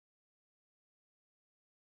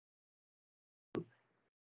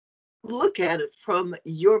look at it from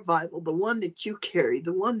your Bible, the one that you carry,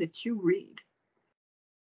 the one that you read,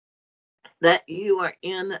 that you are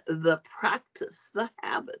in the practice, the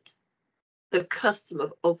habit, the custom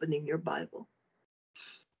of opening your Bible.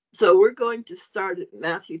 So we're going to start at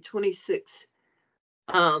Matthew 26,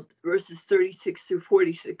 verses 36 through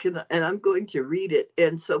 46, and I'm going to read it.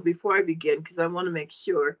 And so before I begin, because I want to make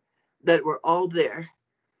sure that we're all there,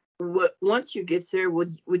 once you get there,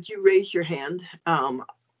 would you raise your hand?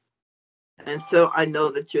 And so I know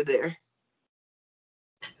that you're there.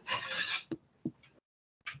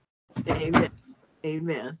 Amen.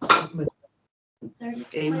 Amen.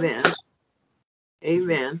 Amen.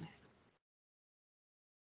 Amen.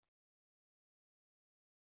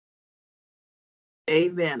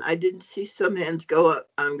 Amen. I didn't see some hands go up.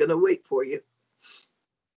 I'm going to wait for you.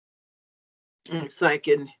 It's like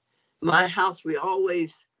in my house, we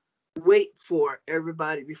always wait for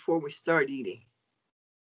everybody before we start eating.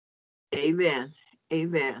 Amen.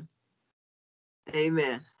 Amen.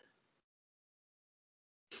 Amen.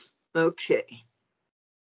 Okay.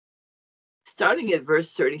 Starting at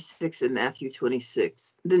verse 36 in Matthew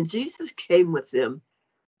 26. Then Jesus came with them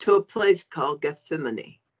to a place called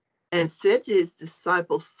Gethsemane and said to his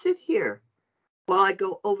disciples, "Sit here while I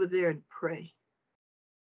go over there and pray."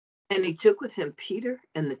 And he took with him Peter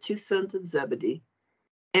and the two sons of Zebedee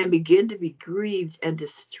and began to be grieved and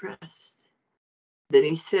distressed. Then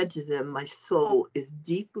he said to them, "My soul is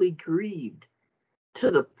deeply grieved to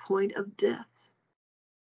the point of death.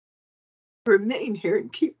 Remain here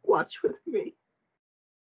and keep watch with me."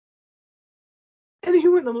 And he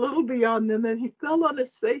went a little beyond them, and he fell on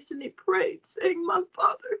his face and he prayed, saying, "My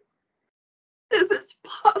Father, if it's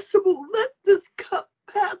possible, let this cup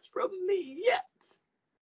pass from me, yet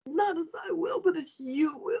not as I will, but as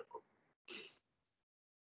you will."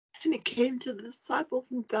 And he came to the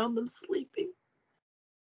disciples and found them sleeping,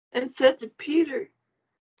 and said to Peter,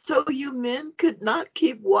 "So you men could not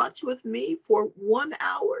keep watch with me for 1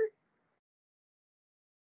 hour?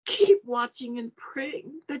 Keep watching and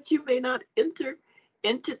praying, that you may not enter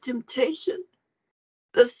into temptation.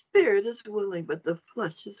 The spirit is willing, but the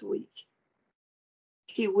flesh is weak."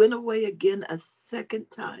 He went away again a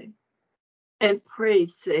second time and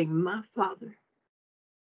prayed, saying, "My Father,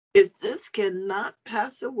 if this cannot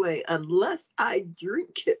pass away unless I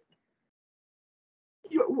drink it,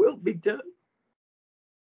 your will be done."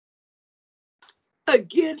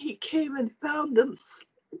 Again he came and found them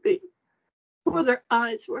sleeping, for their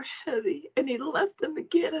eyes were heavy, and he left them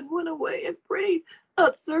again and went away and prayed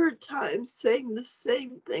a third time, saying the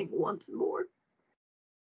same thing once more.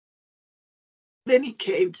 Then he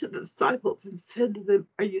came to the disciples and said to them,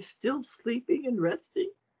 "Are you still sleeping and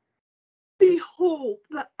resting? Behold,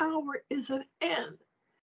 the hour is at hand,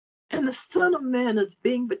 and the Son of Man is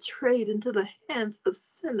being betrayed into the hands of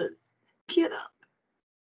sinners. Get up,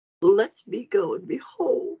 let's be going.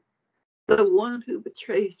 Behold, the one who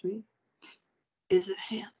betrays me is at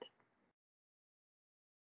hand."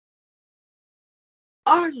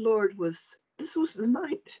 Our Lord this was the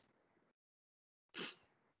night.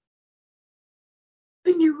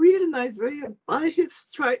 And you read in Isaiah, by his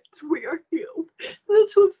stripes we are healed.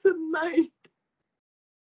 This was the night.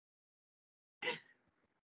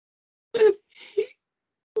 If he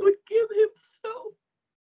would give himself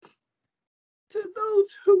to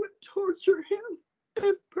those who would torture him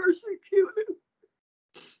and persecute him,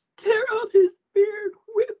 tear out his beard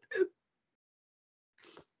with him.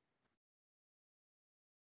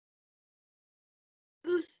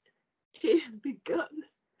 Thus he had begun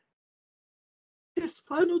his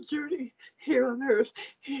final journey here on earth.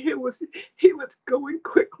 He was going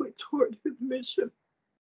quickly toward his mission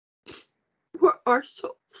for our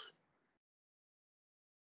souls.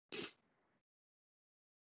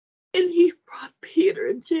 And he brought Peter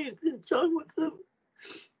and James and John with him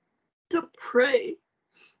to pray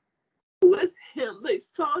with him. They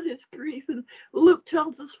saw his grief, and Luke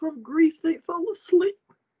tells us from grief they fell asleep.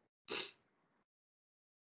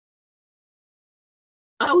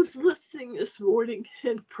 I was listening this morning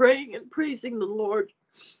and praying and praising the Lord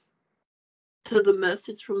to the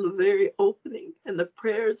message from the very opening, and the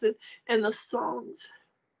prayers and the songs,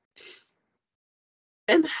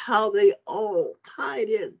 and how they all tied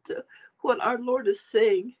into what our Lord is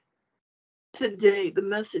saying today, the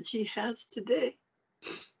message he has today.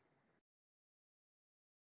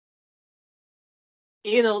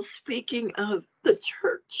 You know, speaking of the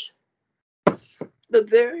church, the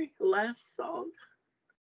very last song,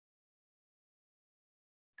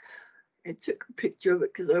 I took a picture of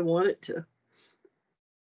it because I wanted to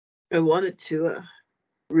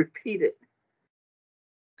repeat it.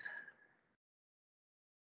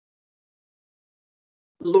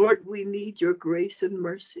 Lord, we need your grace and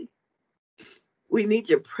mercy. We need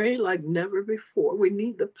to pray like never before. We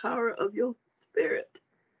need the power of your Spirit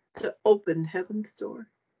to open heaven's door.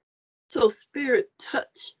 So, Spirit,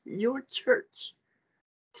 touch your church.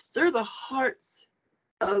 Stir the hearts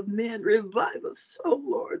of men. Revive us, oh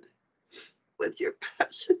Lord, with your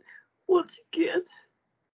passion once again.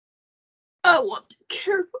 I want to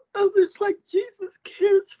care for others like Jesus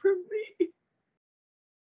cares for me.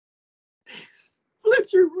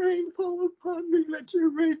 Let your rain fall upon me. Let your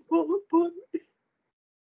rain fall upon me.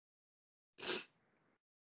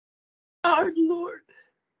 Our Lord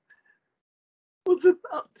was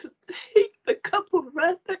about to take the cup of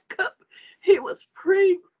wrath, that cup he was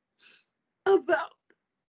praying about.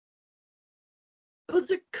 It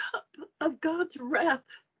was a cup of God's wrath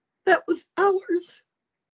that was ours.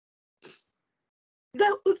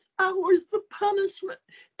 That was ours, the punishment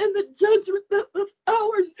and the judgment that was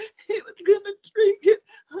ours. He was going to drink it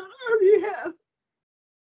on our behalf.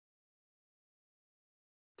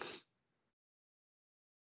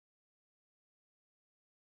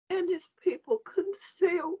 And his people couldn't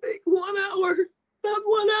stay awake 1 hour, not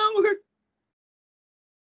 1 hour,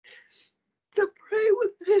 to pray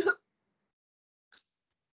with him.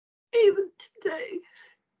 Even today,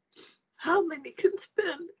 how many can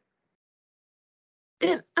spend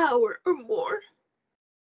an hour or more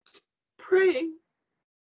praying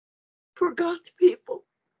for God's people,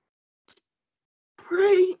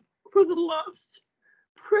 praying for the lost,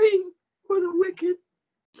 praying for the wicked?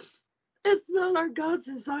 It's not our God's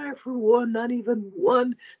desire for one, not even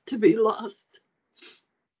one, to be lost.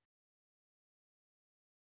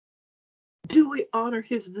 Do we honor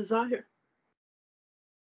his desire?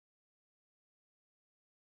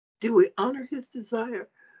 Do we honor his desire?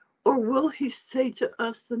 Or will he say to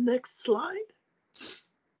us, the next slide,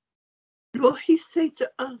 will he say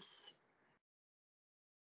to us,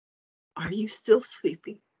 are you still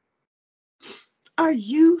sleeping? Are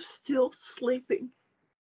you still sleeping?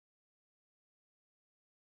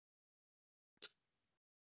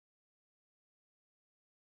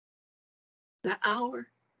 The hour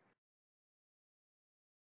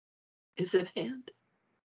is at hand.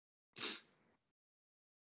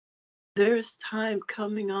 There is time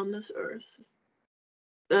coming on this earth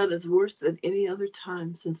that is worse than any other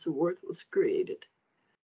time since the earth was created.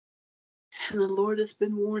 And the Lord has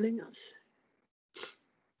been warning us.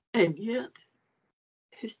 And yet,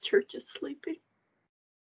 his church is sleeping.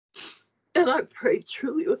 And I pray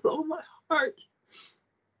truly with all my heart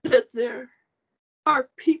that there are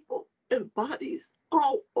people and bodies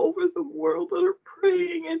all over the world that are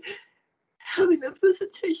praying and having the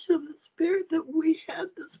visitation of the Spirit that we had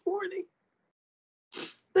this morning.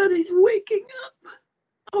 That he's waking up.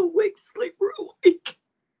 Awake, sleeper, awake.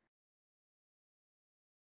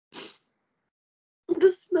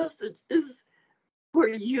 This message is for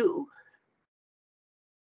you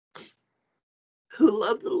who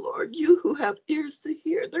love the Lord, you who have ears to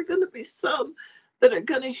hear. There are going to be some that are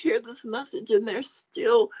going to hear this message and they're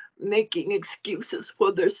still making excuses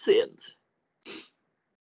for their sins.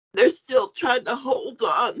 They're still trying to hold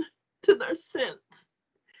on to their sins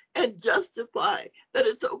and justify that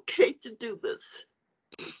it's okay to do this.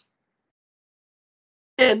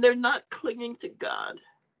 And they're not clinging to God.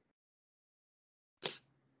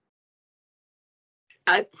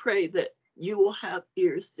 I pray that you will have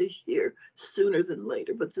ears to hear sooner than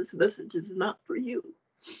later, but this message is not for you.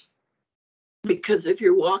 Because if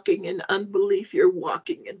you're walking in unbelief, you're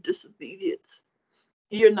walking in disobedience.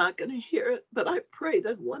 You're not going to hear it, but I pray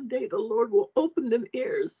that one day the Lord will open them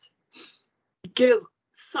ears, give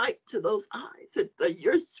sight to those eyes, and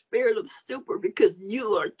your spirit of stupor, because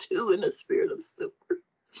you are too in a spirit of stupor.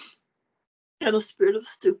 And a spirit of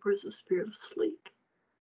stupor is a spirit of sleep.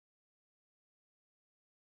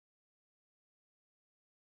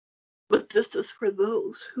 But this is for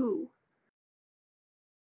those who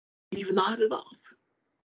you've nodded off.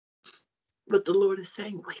 But the Lord is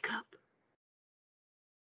saying, wake up.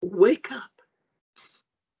 Wake up.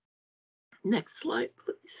 Next slide,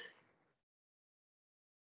 please.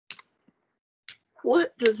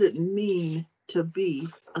 What does it mean to be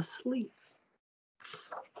asleep?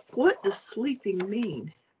 What does sleeping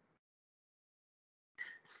mean?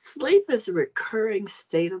 Sleep is a recurring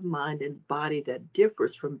state of mind and body that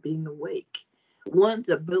differs from being awake. One's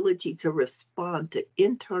ability to respond to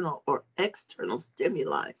internal or external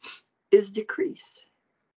stimuli is decreased.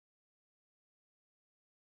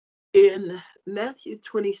 In Matthew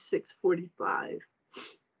 26:45,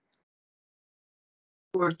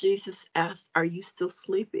 where Jesus asked, are you still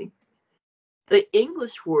sleeping? The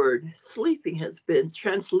English word sleeping has been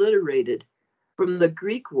transliterated from the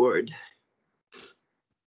Greek word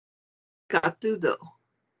katudo.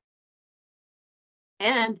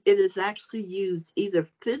 And it is actually used either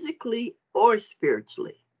physically or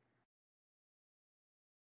spiritually,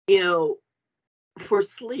 you know, for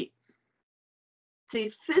sleep. See,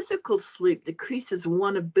 physical sleep decreases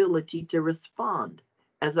one ability to respond,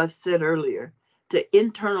 as I've said earlier, to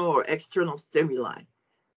internal or external stimuli.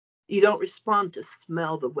 You don't respond to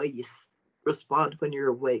smell the way you respond when you're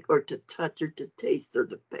awake, or to touch, or to taste, or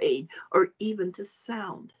to pain, or even to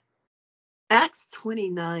sound. Acts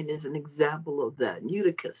 29 is an example of that.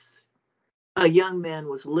 Eutychus, a young man,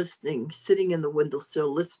 was listening, sitting in the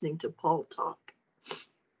windowsill, listening to Paul talk.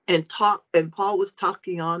 And Paul was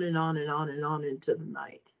talking on and on and on and on into the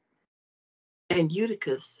night. And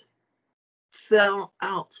Eutychus fell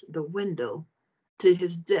out the window to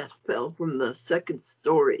his death, fell from the second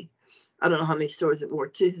story. I don't know how many stories it were,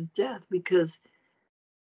 to his death, because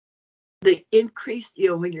the increased,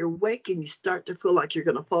 when you're waking, you start to feel like you're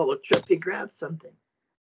going to fall or trip, you grab something.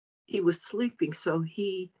 He was sleeping, so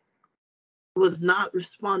he was not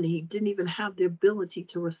responding. He didn't even have the ability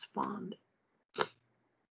to respond.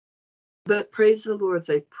 But praise the Lord,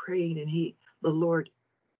 they prayed, and the Lord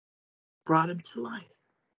brought him to life.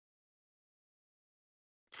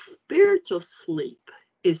 Spiritual sleep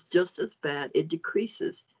is just as bad. It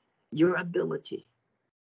decreases your ability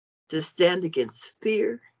to stand against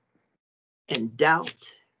fear and doubt,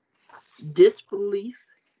 disbelief,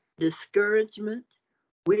 discouragement,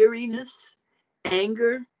 weariness,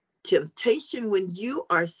 anger, temptation. When you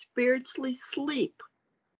are spiritually asleep,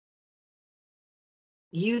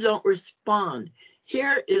 you don't respond.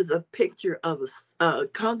 Here is a picture of a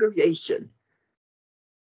congregation,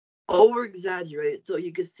 over exaggerated so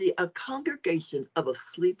you can see a congregation of a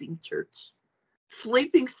sleeping church,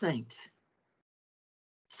 sleeping saints.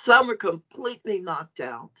 Some are completely knocked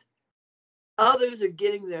out. Others are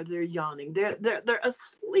getting there. They're yawning. They're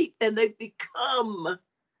asleep, and they've become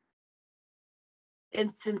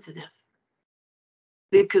insensitive,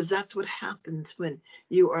 because that's what happens when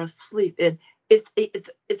you are asleep. And it's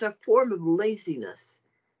a form of laziness.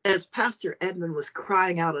 As Pastor Edmund was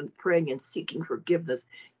crying out and praying and seeking forgiveness,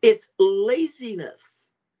 it's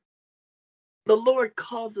laziness. The Lord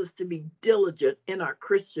calls us to be diligent in our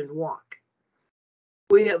Christian walk.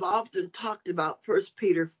 We have often talked about 1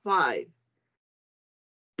 Peter 5,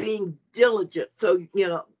 being diligent. So,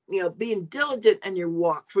 being diligent in your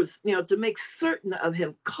walk, for, to make certain of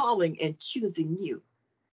him calling and choosing you.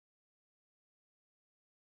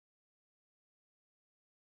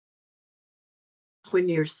 When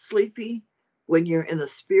you're sleepy, when you're in the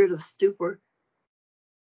spirit of stupor,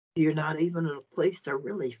 you're not even in a place to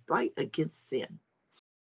really fight against sin.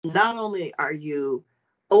 Not only are you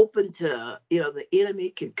open to, the enemy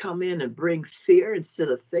can come in and bring fear instead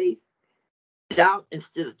of faith, doubt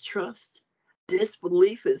instead of trust,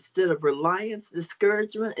 disbelief instead of reliance,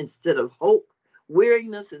 discouragement instead of hope,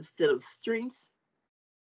 weariness instead of strength,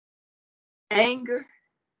 anger,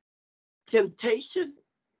 temptation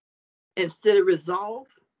instead of resolve.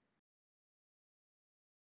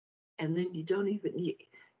 And then you don't even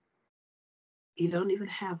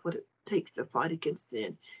have what it takes to fight against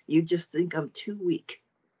sin. You just think, I'm too weak.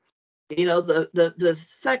 The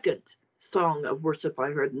second song of worship I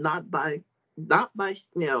heard, not by my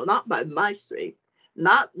strength,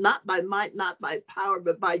 not by might, not by power,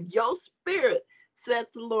 but by your spirit, said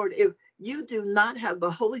the Lord. If you do not have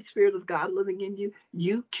the Holy Spirit of God living in you,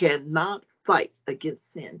 you cannot fight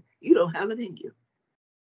against sin. You don't have it in you.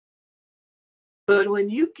 But when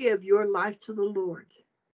you give your life to the Lord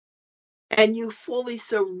and you fully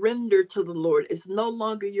surrender to the Lord, it's no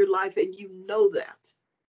longer your life, and you know that.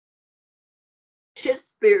 His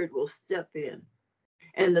Spirit will step in.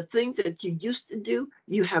 And the things that you used to do,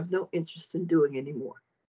 you have no interest in doing anymore.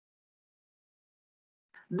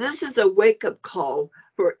 This is a wake-up call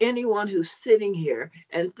for anyone who's sitting here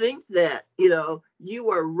and thinks that, you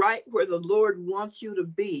are right where the Lord wants you to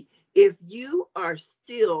be. If you are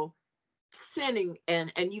still sinning,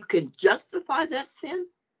 and you can justify that sin,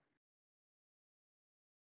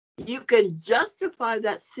 you can justify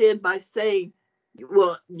that sin by saying,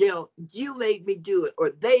 well, you made me do it,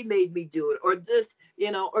 or they made me do it, or this,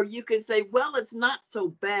 or you can say, well, it's not so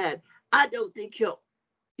bad. I don't think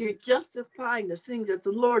you're justifying the things that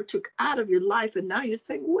the Lord took out of your life. And now you're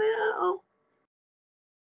saying, well,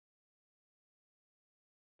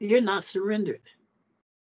 you're not surrendered.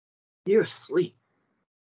 You're asleep.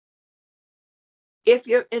 If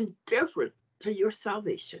you're indifferent to your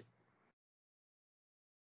salvation,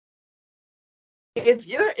 if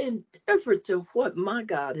you're indifferent to what my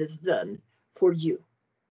God has done for you,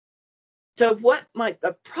 to what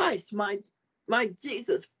the price my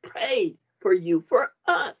Jesus paid for you, for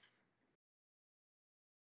us,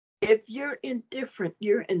 If you're indifferent,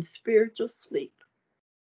 you're in spiritual sleep.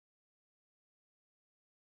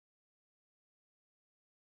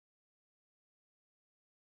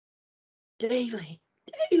 Daily,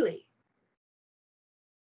 daily.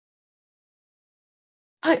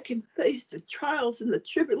 I can face the trials and the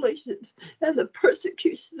tribulations and the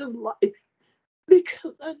persecutions of life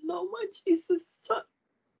because I know my Jesus' Son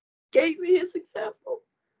gave me his example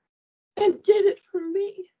and did it for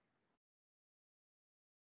me.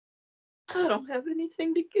 I don't have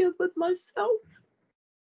anything to give but myself,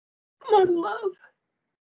 my love,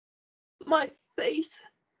 my faith,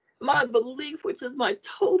 my belief, which is my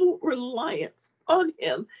total reliance on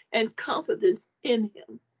him and confidence in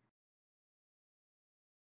him.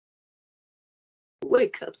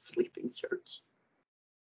 Wake up, sleeping church.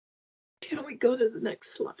 Can we go to the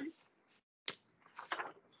next slide?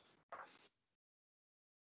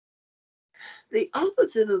 The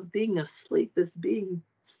opposite of being asleep is being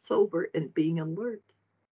sober and being alert.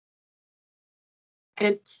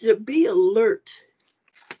 And to be alert,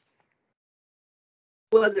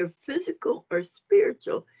 whether physical or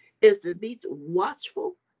spiritual, is to be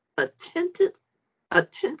watchful, attentive,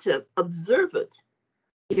 observant.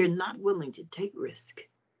 You're not willing to take risk.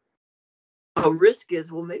 A risk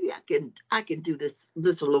is, well, maybe I can do this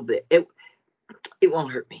a little bit. It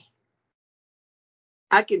won't hurt me.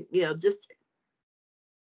 I can, just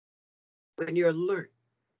when you're alert,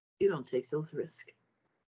 you don't take those risks.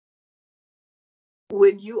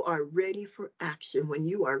 When you are ready for action, when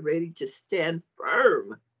you are ready to stand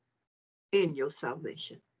firm in your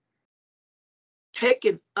salvation,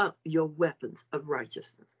 taking up your weapons of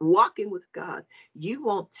righteousness, walking with God, you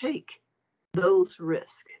won't take those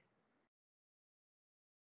risks.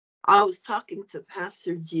 I was talking to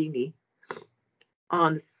Pastor Jeannie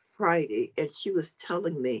on Friday, and she was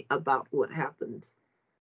telling me about what happens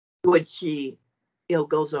when she,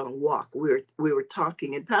 goes on a walk. We were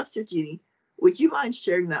talking, and Pastor Jeannie, would you mind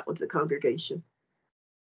sharing that with the congregation?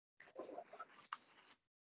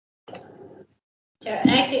 Sure.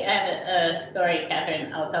 Actually, I have a story,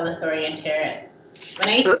 Catherine. I'll tell the story and share it. When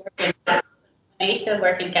I used to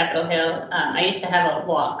work in Capitol Hill, I used to have a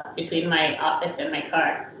walk between my office and my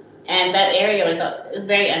car, and that area was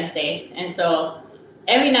very unsafe. And so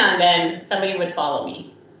every now and then, somebody would follow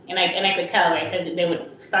me, and I could tell, right, because they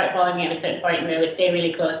would start following me at a certain point, and they would stay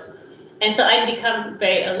really close. And so I'd become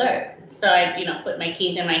very alert. So I'd, put my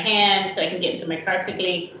keys in my hand so I can get into my car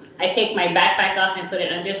quickly. I take my backpack off and put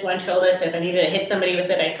it on just one shoulder, so if I needed to hit somebody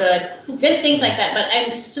with it, I could. Just things like that. But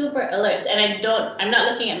I'm super alert, and I'm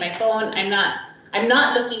not looking at my phone. I'm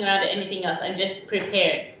not looking around at anything else. I'm just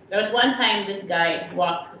prepared. There was one time this guy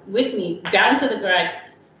walked with me down to the garage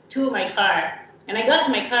to my car, and I got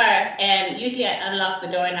to my car, and usually I unlock the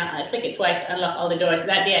door, and I click it twice, unlock all the doors.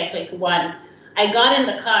 That day I clicked one. I got in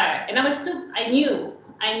the car, and I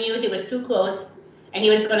knew he was too close, and he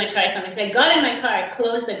was going to try something. So I got in my car,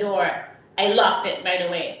 closed the door, I locked it right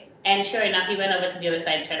away, and sure enough, he went over to the other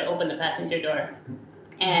side and tried to open the passenger door.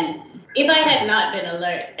 And if I had not been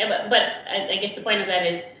alert, but I guess the point of that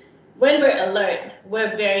is, when we're alert,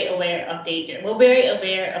 we're very aware of danger. We're very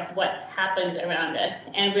aware of what happens around us,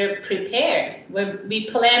 and we're prepared. We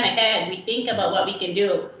plan ahead. We think about what we can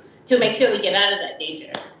do to make sure we get out of that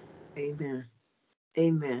danger. Amen.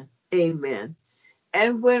 Amen. Amen.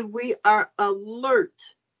 And when we are alert,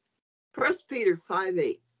 1 Peter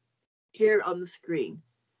 5:8, here on the screen.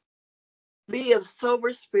 Be of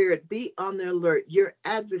sober spirit, be on the alert. Your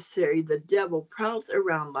adversary, the devil, prowls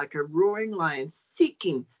around like a roaring lion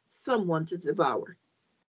seeking someone to devour.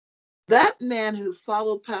 That man who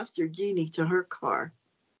followed Pastor Jeannie to her car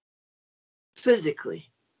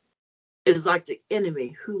physically is like the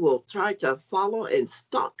enemy who will try to follow and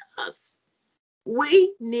stalk us.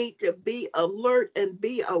 We need to be alert and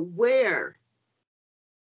be aware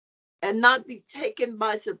and not be taken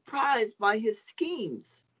by surprise by his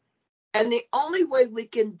schemes. And the only way we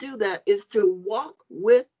can do that is to walk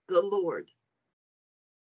with the Lord,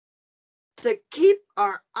 to keep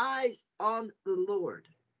our eyes on the Lord,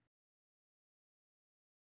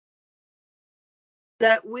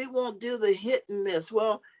 that we won't do the hit and miss.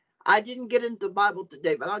 Well, I didn't get into the Bible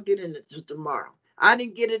today, but I'll get into it tomorrow. I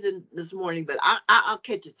didn't get it in this morning, but I'll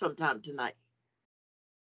catch it sometime tonight.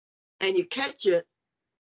 And you catch it,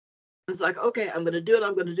 it's like, okay, I'm going to do it,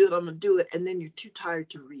 I'm going to do it, I'm going to do it. And then you're too tired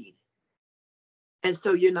to read. And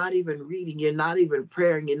so you're not even reading, you're not even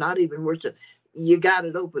praying, you're not even worshiping. You got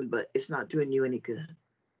it open, but it's not doing you any good.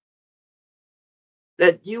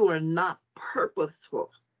 That you are not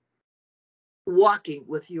purposeful walking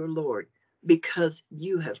with your Lord because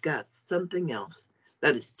you have got something else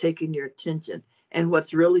that is taking your attention And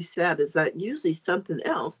what's really sad is that usually something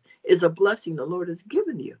else is a blessing the Lord has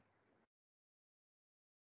given you.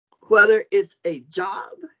 Whether it's a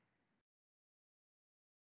job,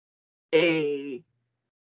 a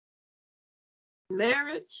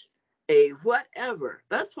marriage, a whatever.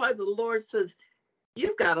 That's why the Lord says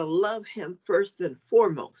you've got to love him first and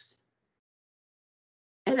foremost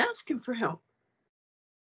and ask him for help.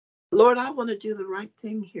 Lord, I want to do the right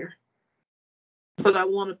thing here, but I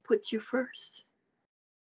want to put you first.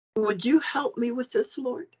 Would you help me with this,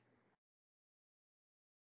 Lord?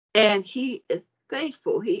 And he is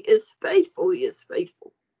faithful. He is faithful. He is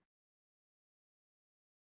faithful.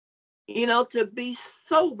 You know, to be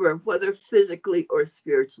sober, whether physically or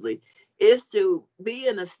spiritually, is to be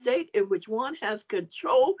in a state in which one has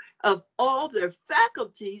control of all their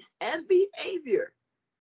faculties and behavior.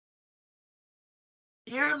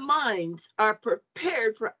 Your minds are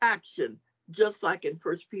prepared for action, just like in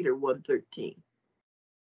 1 Peter 1:13.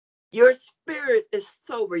 Your spirit is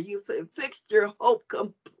sober. You've fixed your hope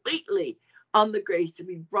completely on the grace to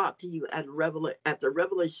be brought to you at the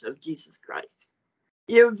revelation of Jesus Christ.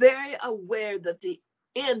 You're very aware that the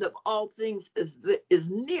end of all things is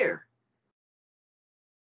near.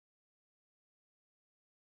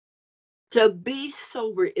 To be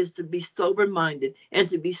sober is to be sober-minded, and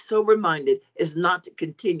to be sober-minded is not to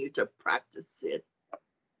continue to practice sin.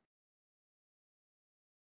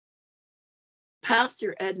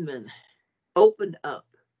 Pastor Edmund opened up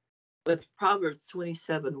with Proverbs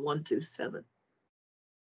 27, 1-7.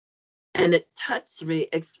 And it touched me,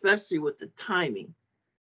 especially with the timing.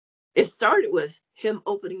 It started with him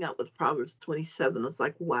opening up with Proverbs 27. I was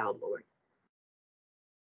like, wow, Lord.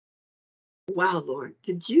 Wow, Lord.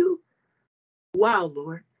 Did you? Wow,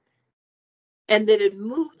 Lord. And then it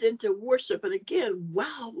moved into worship. And again,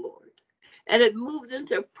 wow, Lord. And it moved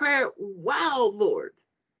into prayer. Wow, Lord.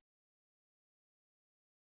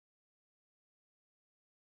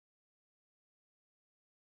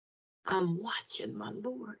 I'm watching my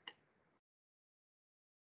Lord.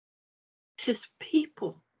 His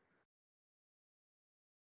people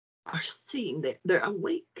are seeing that they're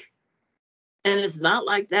awake. And it's not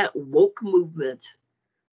like that woke movement.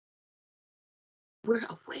 We're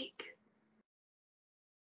awake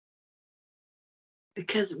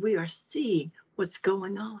because we are seeing what's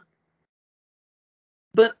going on.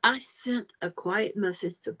 But I sent a quiet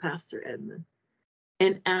message to Pastor Edmund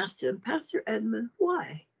and asked him, Pastor Edmund,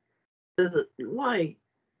 why? Why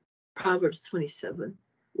Proverbs 27,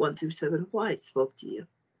 1-7, why it spoke to you?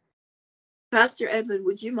 Pastor Edmund,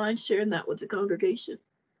 would you mind sharing that with the congregation?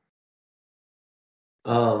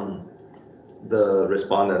 The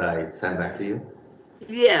response that I sent back to you?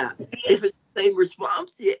 Yeah, if it's the same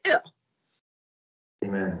response, yeah.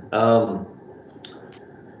 Amen.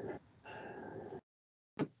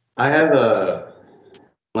 I have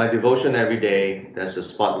my devotion every day. That's a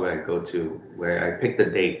spot where I go to, where I pick the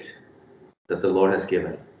date that the Lord has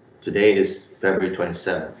given. Today is February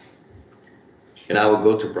 27th. And I will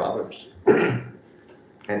go to Proverbs.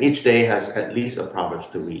 And each day has at least a Proverbs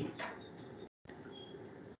to read.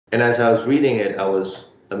 And as I was reading it, I was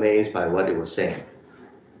amazed by what it was saying.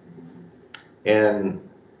 And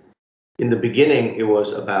in the beginning, it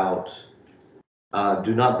was about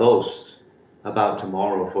do not boast about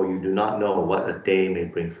tomorrow, for you do not know what a day may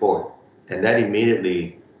bring forth. And that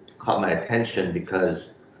immediately caught my attention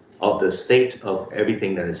because of the state of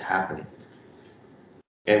everything that is happening.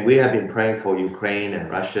 And we have been praying for Ukraine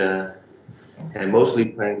and Russia, and mostly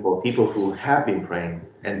praying for people who have been praying,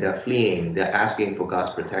 and they're fleeing, they're asking for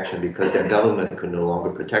God's protection because their government could no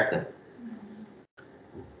longer protect them.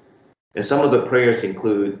 And some of the prayers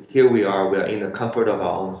include, here we are in the comfort of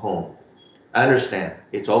our own home. I understand,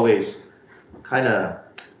 it's always kind of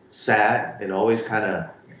sad and always kind of,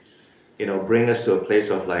 bring us to a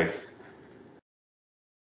place of like,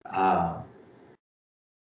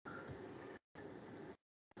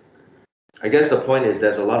 I guess the point is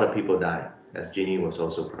there's a lot of people dying, as Jeannie was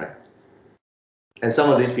also praying. And some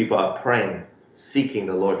of these people are praying, seeking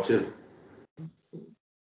the Lord too.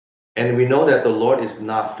 And we know that the Lord is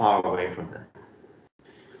not far away from them.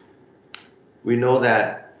 We know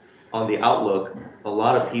that on the outlook, a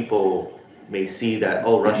lot of people may see that,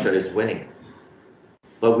 oh, Russia is winning.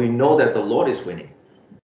 But we know that the Lord is winning.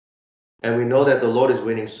 And we know that the Lord is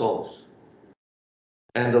winning souls.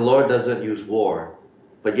 And the Lord doesn't use war.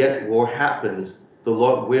 But yet war happens, the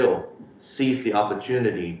Lord will seize the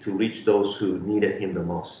opportunity to reach those who needed him the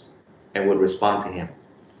most and would respond to him.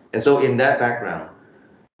 And so in that background,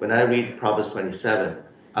 when I read Proverbs 27,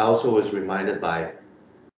 I also was reminded by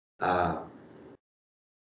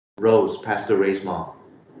Rose, Pastor Ray's mom.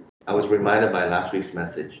 I was reminded by last week's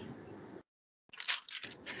message.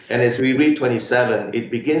 And as we read 27,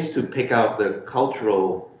 it begins to pick out the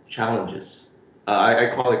cultural challenges.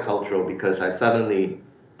 I call it cultural because I suddenly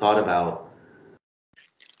thought about,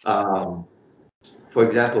 for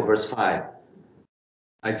example, verse 5.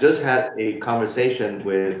 I just had a conversation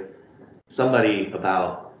with somebody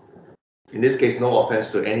about, in this case, no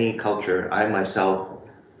offense to any culture. I myself,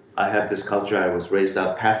 I have this culture, I was raised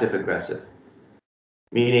up passive aggressive,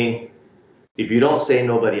 meaning if you don't say,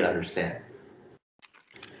 nobody understands.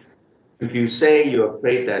 If you say, you're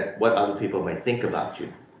afraid that what other people might think about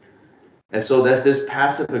you. And so there's this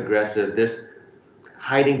passive aggressive, this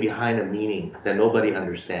hiding behind a meaning that nobody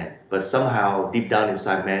understands. But somehow deep down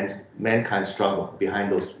inside mankind struggle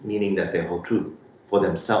behind those meaning that they hold true for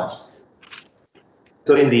themselves.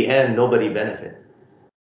 So in the end, nobody benefit.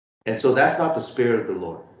 And so that's not the spirit of the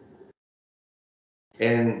Lord.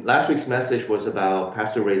 And last week's message was about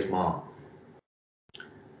Pastor Ray's mom.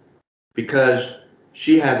 Because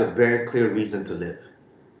she has a very clear reason to live.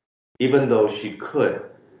 Even though she could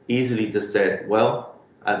easily just say, well,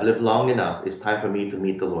 I've lived long enough, it's time for me to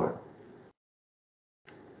meet the Lord.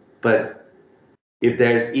 But if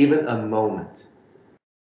there's even a moment,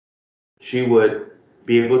 she would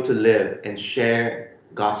be able to live and share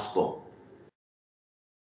gospel.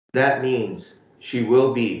 That means she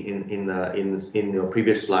will be, in your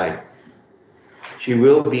previous slide, she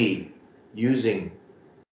will be using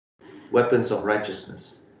weapons of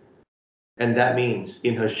righteousness. And that means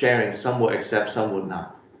in her sharing, some will accept, some will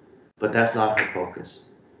not. But that's not her focus.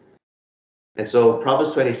 And so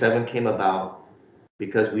Proverbs 27 came about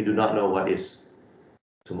because we do not know what is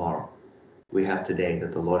tomorrow. We have today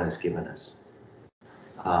that the Lord has given us.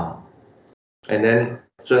 And then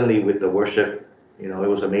certainly with the worship, it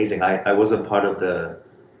was amazing. I wasn't part of the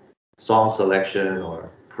song selection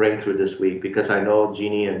or praying through this week because I know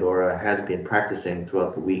Jeannie and Dora has been practicing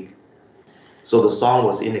throughout the week. So the song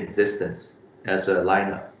was in existence as a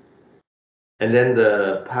lineup. And then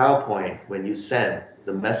the PowerPoint, when you sent,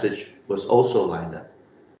 the message was also lined up.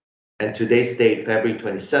 And today's date, February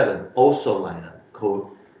 27, also lined up,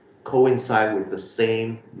 coincide with the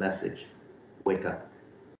same message. Wake up,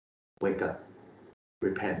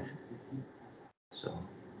 repent. So.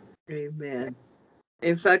 Amen.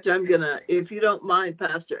 In fact, I'm going to, if you don't mind,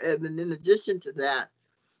 Pastor Edmund, in addition to that,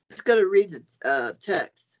 just going to read the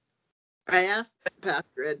text. I asked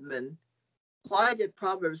Pastor Edmund, why did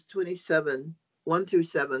Proverbs 27,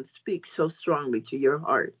 1-7 speak so strongly to your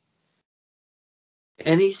heart?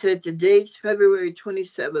 And he said, today's February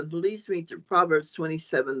 27th leads me to Proverbs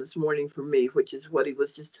 27 this morning for me, which is what he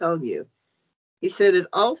was just telling you. He said, it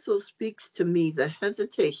also speaks to me the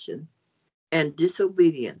hesitation and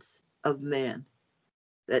disobedience of man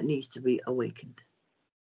that needs to be awakened.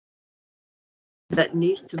 That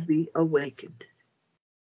needs to be awakened.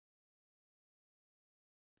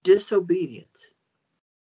 Disobedience,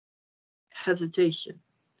 hesitation,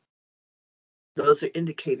 those are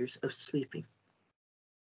indicators of sleeping.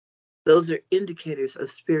 Those are indicators of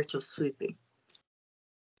spiritual sleeping.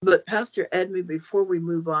 But Pastor Edmund, before we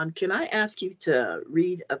move on, can I ask you to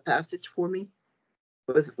read a passage for me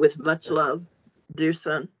with much love, dear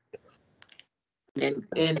son, in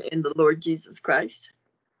the Lord Jesus Christ?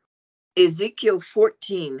 Ezekiel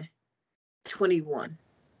 14:21.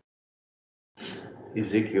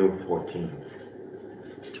 Ezekiel 14.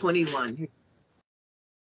 21.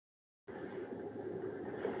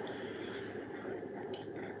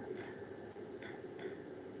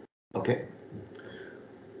 Okay.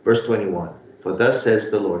 Verse 21. For thus says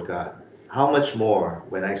the Lord God, how much more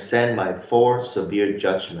when I send my 4 severe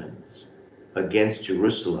judgments against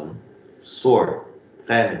Jerusalem, sword,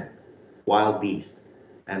 famine, wild beast,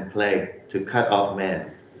 and plague to cut off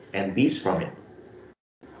man and beast from it.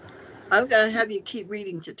 I'm going to have you keep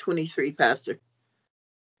reading to 23, Pastor.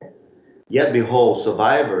 Yet behold,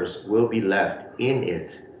 survivors will be left in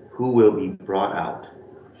it, who will be brought out,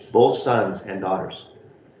 both sons and daughters.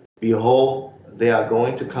 Behold, they are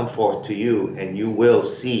going to come forth to you, and you will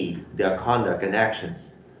see their conduct and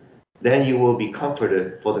actions. Then you will be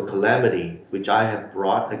comforted for the calamity which I have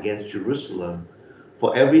brought against Jerusalem,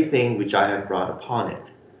 for everything which I have brought upon it.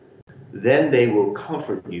 Then they will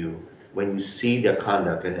comfort you when you see their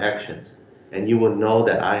conduct and actions, and you will know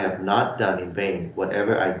that I have not done in vain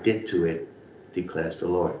whatever I did to it, declares the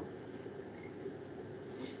Lord.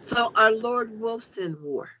 So our Lord will send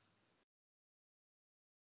war.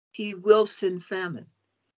 He will send famine.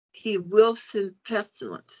 He will send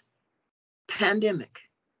pestilence, pandemic,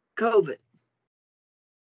 COVID.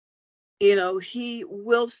 He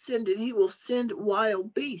will send it. He will send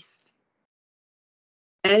wild beasts.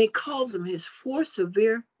 And he calls them his 4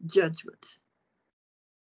 severe judgments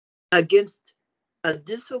against a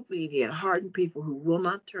disobedient, hardened people who will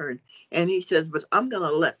not turn. And he says, but I'm going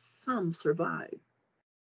to let some survive.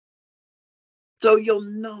 So you'll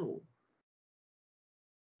know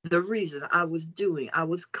the reason I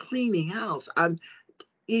was cleaning house.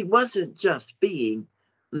 He wasn't just being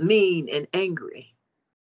mean and angry.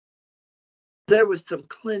 There was some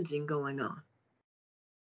cleansing going on.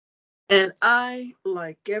 And I,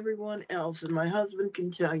 like everyone else, and my husband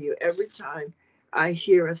can tell you, every time I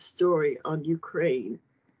hear a story on Ukraine,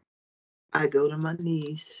 I go to my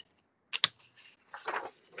knees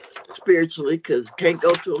spiritually, because can't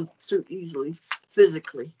go to them too easily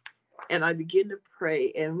physically. And I begin to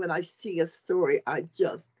pray. And when I see a story, I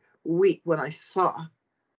just weep when I saw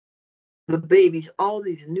the babies, all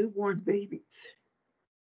these newborn babies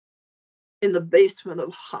in the basement of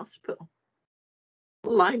a hospital,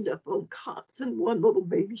 lined up on cots. And one little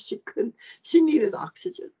baby, she needed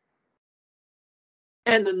oxygen.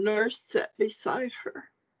 And the nurse sat beside her,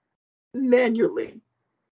 manually,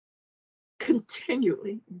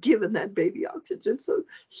 continually giving that baby oxygen so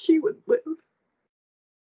she would live.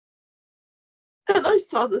 And I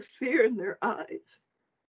saw the fear in their eyes.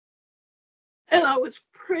 And I was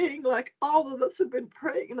praying like all of us have been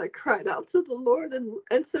praying. And I cried out to the Lord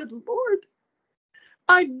and said, Lord,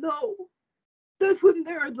 I know that when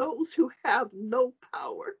there are those who have no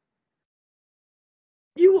power,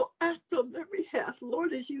 you will act on their behalf,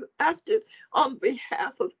 Lord, as you acted on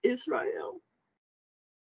behalf of Israel.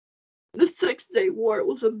 The 6-Day War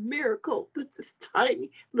was a miracle that this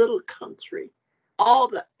tiny little country, all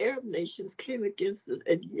the Arab nations came against it,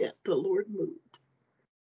 and yet the Lord moved.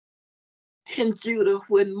 In Judah,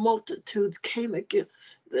 when multitudes came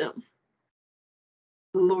against them,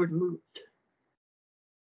 the Lord moved.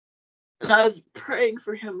 And I was praying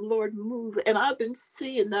for him, Lord, move. And I've been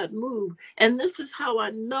seeing that move. And this is how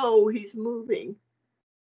I know he's moving.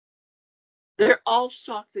 They're all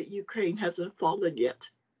shocked that Ukraine hasn't fallen yet.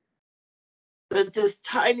 That this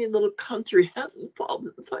tiny little country hasn't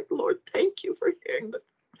fallen. It's like, Lord, thank you for hearing the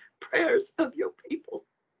prayers of your people.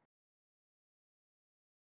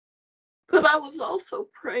 But I was also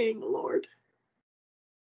praying, Lord,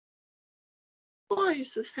 why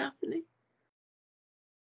is this happening?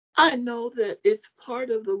 I know that it's part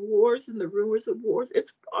of the wars and the rumors of wars.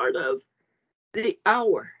 It's part of the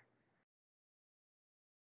hour,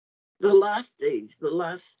 the last days, the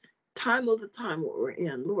last time of the time what we're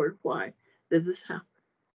in. Lord, why did this happen?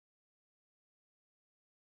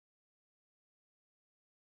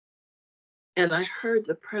 And I heard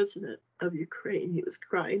the president of Ukraine, he was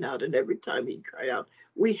crying out, and every time he'd cry out,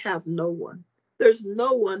 we have no one. There's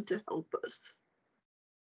no one to help us.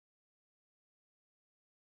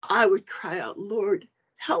 I would cry out, Lord,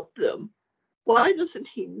 help them. Why doesn't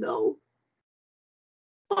he know?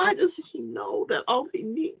 Why doesn't he know that all he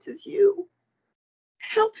needs is you?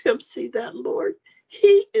 Help him see that, Lord.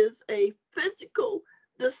 He is a physical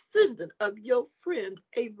descendant of your friend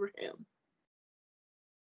Abraham.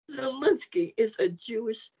 Zelensky is a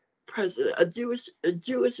Jewish president, a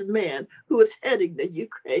Jewish man who is heading the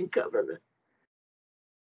Ukraine government.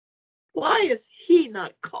 Why is he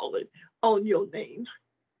not calling on your name?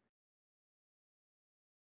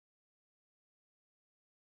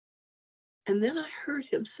 And then I heard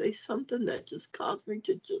him say something that just caused me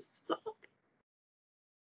to just stop.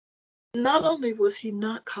 Not only was he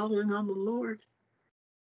not calling on the Lord,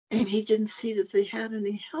 and he didn't see that they had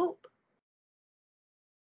any help,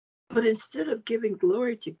 but instead of giving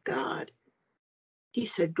glory to God, he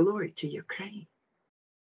said, glory to Ukraine.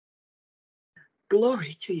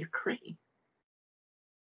 Glory to Ukraine.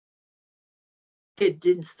 It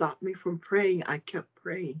didn't stop me from praying. I kept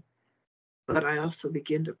praying. But I also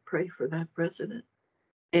began to pray for that president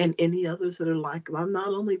and any others that are like him. I'm not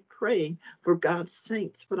only praying for God's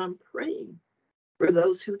saints, but I'm praying for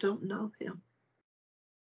those who don't know him.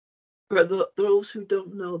 For those who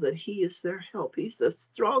don't know that he is their help. He's a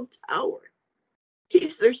strong tower.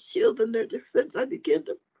 He's their shield and their defense. I began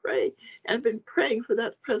to pray and I've been praying for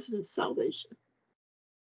that president's salvation.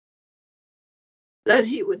 That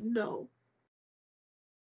he would know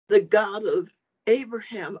the God of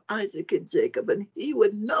Abraham, Isaac, and Jacob, and he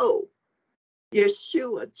would know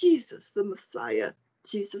Yeshua, Jesus, the Messiah,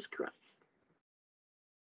 Jesus Christ.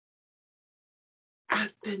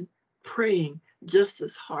 I've been praying just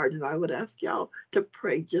as hard, and I would ask y'all to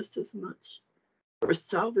pray just as much for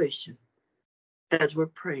salvation as we're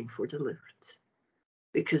praying for deliverance.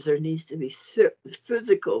 Because there needs to be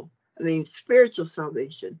spiritual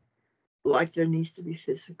salvation, like there needs to be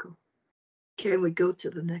physical. Can we go to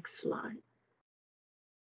the next slide?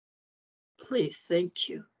 Please, thank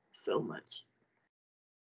you so much.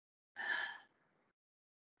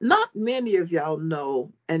 Not many of y'all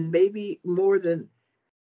know, and maybe more than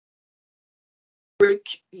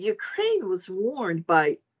Ukraine was warned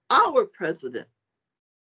by our president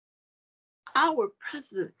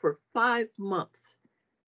for 5 months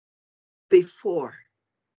before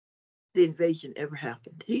the invasion ever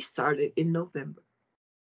happened. He started in November.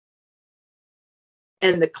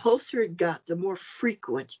 And the closer it got, the more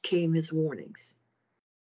frequent came his warnings.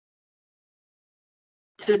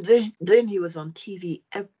 So then he was on TV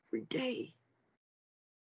every day,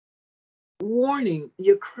 warning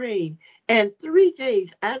Ukraine. And 3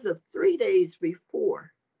 days, as of 3 days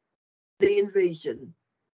before the invasion,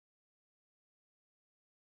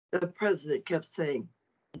 the president kept saying,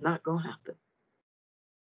 not going to happen.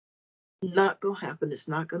 Not going to happen. It's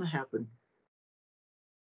not going to happen.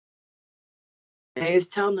 And he was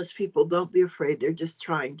telling us people, don't be afraid. They're just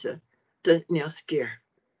trying to scare.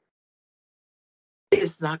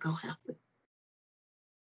 It's not going to happen.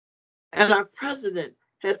 And our president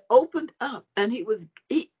had opened up, and he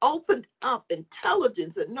opened up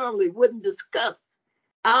intelligence that normally wouldn't discuss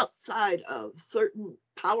outside of certain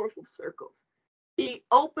powerful circles. He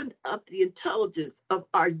opened up the intelligence of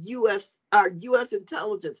our U.S.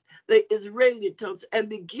 intelligence, the Israeli intelligence, and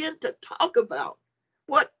began to talk about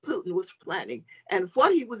what Putin was planning and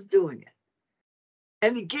what he was doing,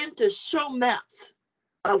 and began to show maps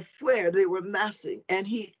of where they were massing. And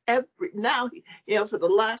for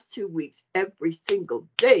the last 2 weeks, every single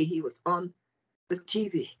day he was on the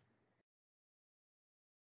TV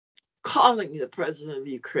calling the president of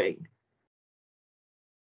Ukraine,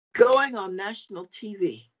 going on national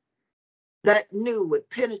TV that knew would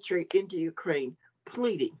penetrate into Ukraine,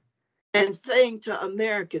 pleading and saying to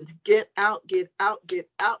Americans, get out, get out, get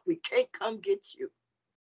out. We can't come get you.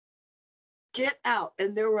 Get out.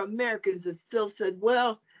 And there were Americans that still said,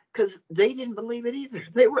 well, because they didn't believe it either.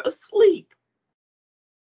 They were asleep.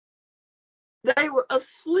 They were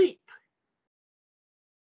asleep.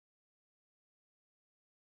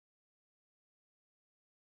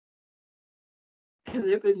 And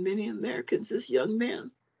there have been many Americans, this young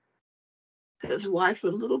man, his wife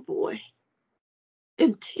and little boy,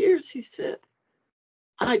 in tears, he said,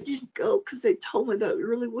 I didn't go because they told me that it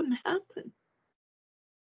really wouldn't happen.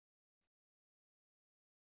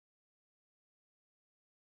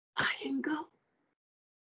 I didn't go.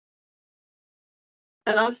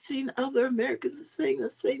 And I've seen other Americans saying the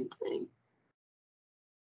same thing.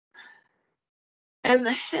 And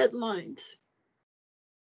the headlines,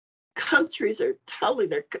 countries are telling,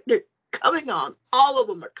 they're coming on, all of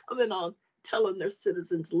them are coming on, telling their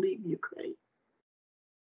citizens, leave Ukraine.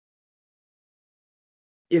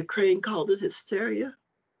 Ukraine called it hysteria.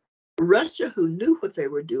 Russia, who knew what they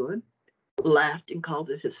were doing, laughed and called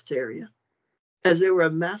it hysteria, as they were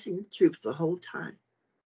amassing the troops the whole time.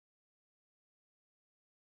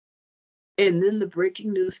 And then the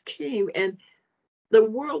breaking news came, and the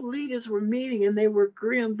world leaders were meeting, and they were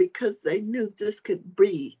grim because they knew this could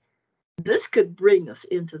bring us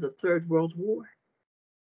into the Third World War.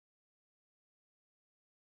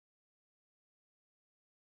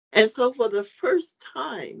 And so for the first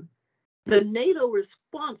time, the NATO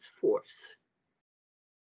response force,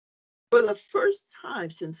 for the first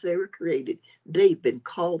time since they were created, they've been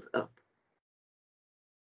called up.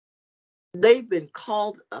 They've been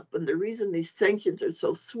called up. And the reason these sanctions are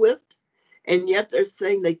so swift, and yet they're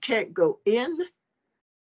saying they can't go in,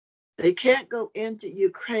 they can't go into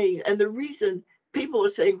Ukraine. And the reason people are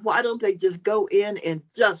saying, why don't they just go in and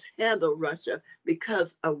just handle Russia?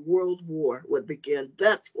 Because a world war would begin.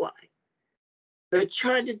 That's why. They're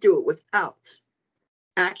trying to do it without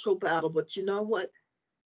actual battle. But you know what?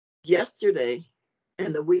 Yesterday,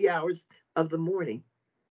 in the wee hours of the morning,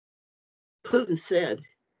 Putin said,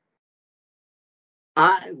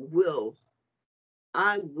 I will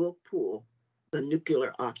pull the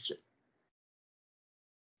nuclear option.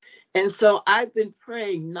 And so I've been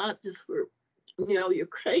praying not just for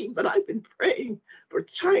Ukraine, but I've been praying for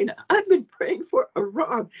China. I've been praying for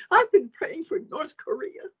Iran. I've been praying for North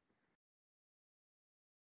Korea.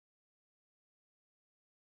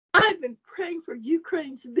 I've been praying for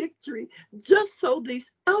Ukraine's victory, just so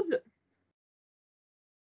these others,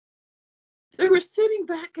 they were sitting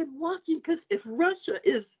back and watching, because if Russia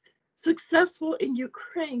is successful in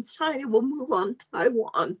Ukraine, China will move on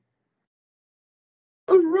Taiwan.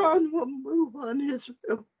 Iran will move on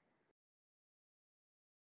Israel.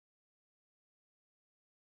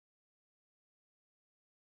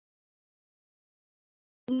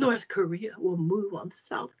 North Korea will move on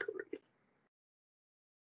South Korea.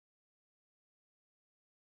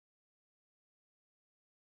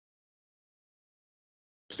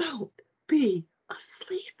 Don't be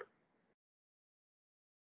asleep.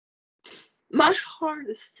 My heart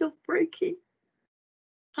is still breaking.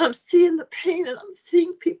 I'm seeing the pain and I'm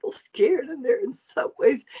seeing people scared and they're in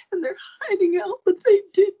subways and they're hiding out, but they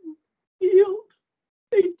didn't yield.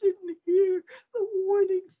 They didn't hear the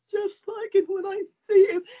warnings just like it. When I see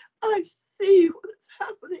it, I see what is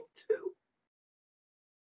happening to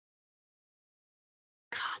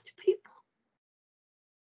God's people.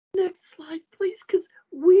 Next slide, please, because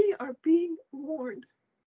we are being warned.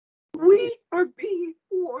 We are being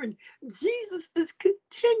warned. Jesus is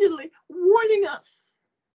continually warning us.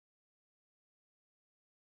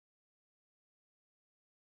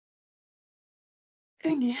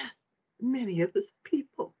 And yet, many of his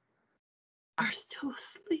people are still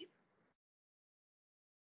asleep.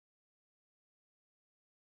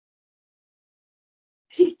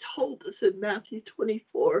 He told us in Matthew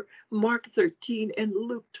 24, Mark 13, and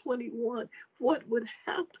Luke 21 what would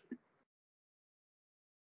happen.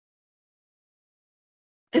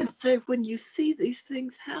 And said, when you see these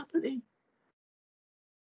things happening,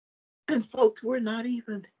 and folks, we're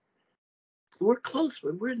close,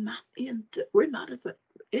 but we're not at the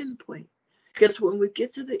end point. Because when we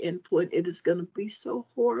get to the end point, it is going to be so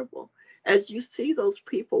horrible. As you see those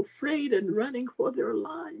people afraid and running for their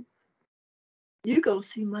lives, you're going to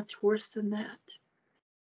see much worse than that.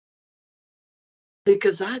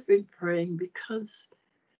 Because I've been praying, because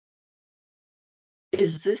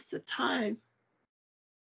is this the time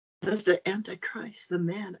that the Antichrist, the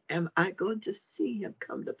man, am I going to see him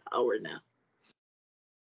come to power now?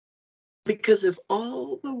 Because if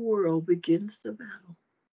all the world begins the battle,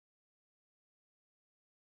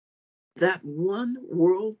 that one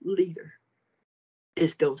world leader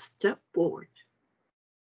is going to step forward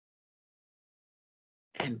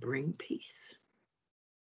and bring peace,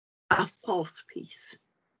 a false peace.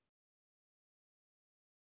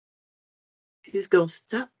 He's going to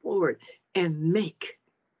step forward and make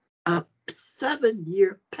a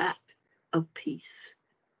 7-year pact of peace.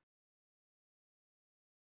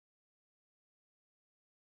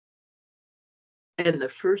 And the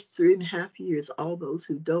first 3.5 years, all those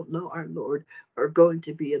who don't know our Lord are going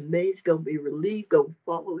to be amazed, going to be relieved, going to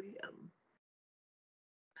follow him.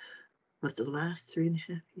 But the last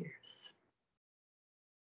 3.5 years,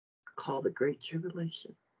 called the Great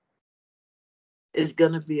Tribulation, is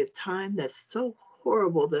going to be a time that's so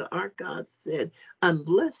horrible that our God said,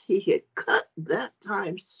 unless he had cut that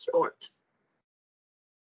time short,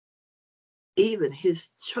 even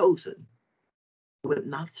his chosen would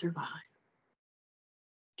not survive.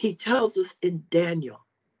 He tells us in Daniel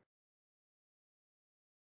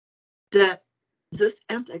that this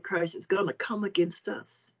Antichrist is going to come against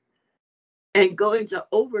us and going to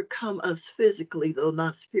overcome us physically, though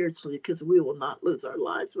not spiritually, because we will not lose our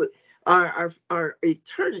lives, but our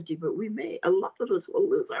eternity, but a lot of us will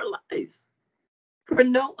lose our lives for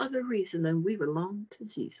no other reason than we belong to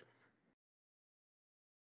Jesus.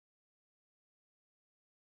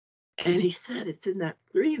 And he said it's in that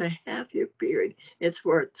 3.5 year period. It's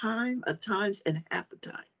for a time, a times, and half a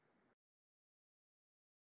time.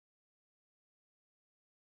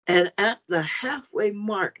 And at the halfway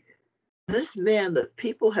mark, this man that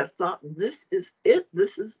people have thought this is it,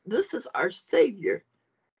 this is our Savior,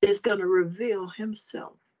 is going to reveal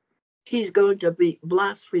himself. He's going to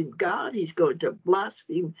blaspheme God. He's going to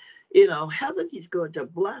blaspheme, heaven. He's going to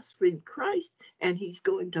blaspheme Christ, and he's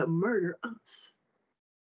going to murder us.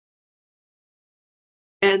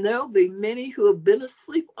 And there'll be many who have been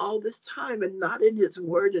asleep all this time and not in his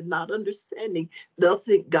word and not understanding. They'll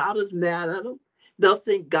think God is mad at them. They'll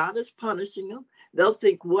think God is punishing them. They'll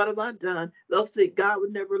think, what have I done? They'll think God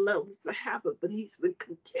would never let this happen. But he's been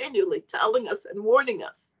continually telling us and warning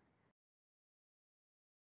us.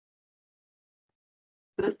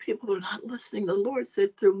 But people are not listening. The Lord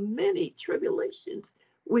said, through many tribulations,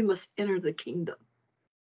 we must enter the kingdom.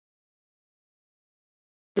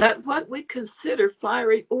 That what we consider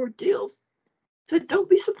fiery ordeals, said, don't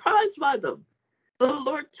be surprised by them. The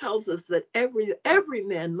Lord tells us that every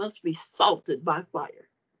man must be salted by fire.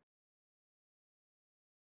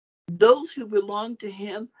 Those who belong to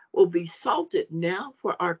him will be salted now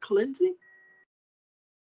for our cleansing.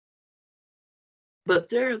 But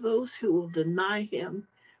there are those who will deny him,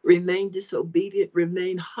 remain disobedient,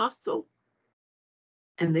 remain hostile,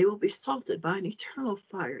 and they will be salted by an eternal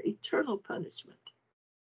fire, eternal punishment.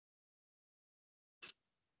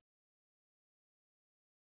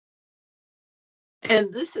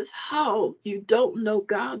 And this is how you don't know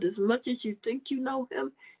God as much as you think you know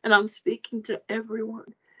him. And I'm speaking to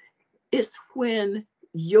everyone. It's when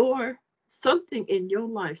something in your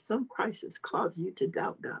life, some crisis, cause you to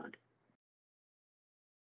doubt God.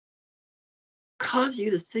 Cause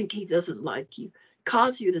you to think he doesn't like you.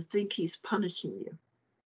 cause you to think he's punishing you.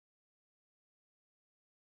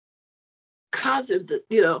 Cause him to,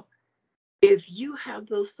 if you have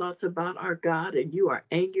those thoughts about our God and you are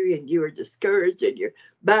angry and you are discouraged and you're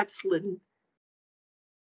backslidden,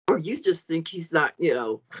 or you just think he's not,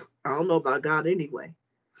 I don't know about God anyway.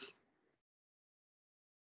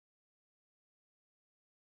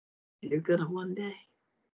 You're going to one day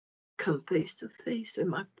come face to face. And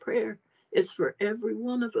my prayer is for every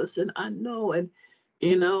one of us. And I know, and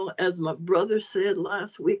as my brother said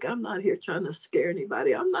last week, I'm not here trying to scare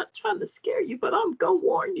anybody. I'm not trying to scare you, but I'm going to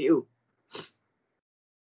warn you.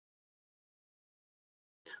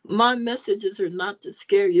 My messages are not to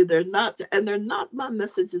scare you. They're not my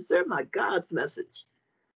messages. They're my God's message.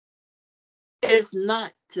 It's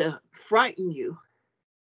not to frighten you.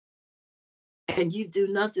 And you do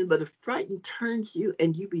nothing, but if frighten turns you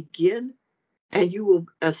and you begin and you will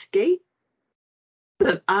escape,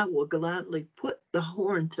 then I will gladly put the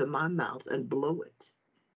horn to my mouth and blow it.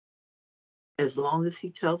 As long as he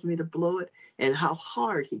tells me to blow it and how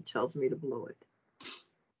hard he tells me to blow it.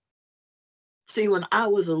 See, when I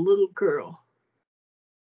was a little girl,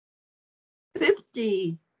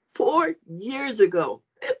 54 years ago,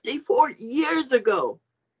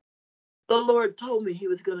 the Lord told me he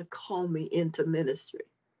was going to call me into ministry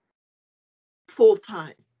full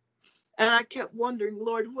time. And I kept wondering,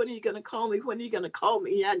 Lord, when are you going to call me? When are you going to call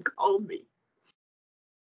me? He hadn't called me.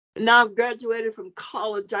 Now I've graduated from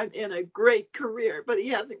college. I'm in a great career, but he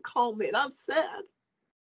hasn't called me, and I'm sad.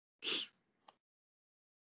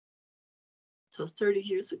 So 30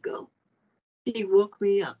 years ago, he woke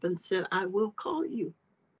me up and said, I will call you.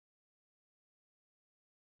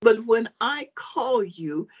 But when I call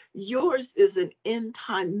you, yours is an end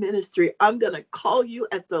time ministry. I'm going to call you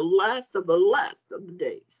at the last of the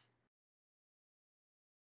days.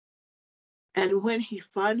 And when he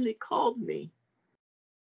finally called me,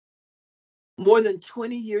 more than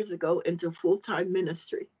 20 years ago, into full-time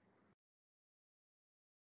ministry,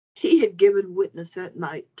 he had given witness that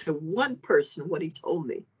night to one person what he told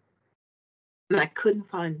me. And I couldn't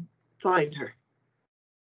find her.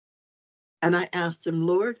 And I asked him,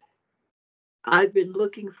 Lord, I've been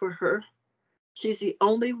looking for her. She's the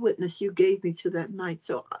only witness you gave me to that night.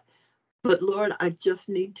 But Lord, I just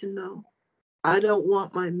need to know. I don't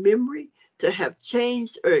want my memory to have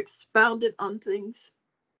changed or expounded on things.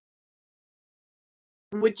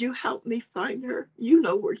 Would you help me find her? You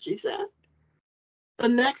know where she's at. The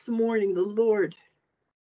next morning, the Lord,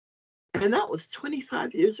 and that was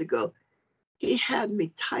 25 years ago, he had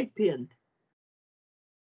me type in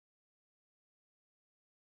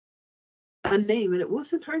a name, and it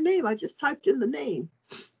wasn't her name. I just typed in the name.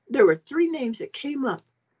 There were 3 names that came up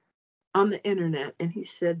on the internet, and he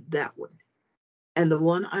said that one. And the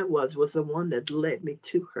one I was the one that led me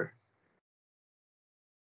to her.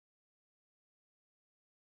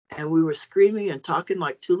 And we were screaming and talking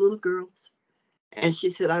like 2 little girls. And she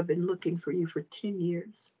said, I've been looking for you for 10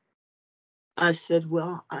 years. I said,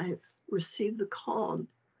 well, I've received the call.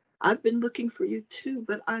 I've been looking for you too,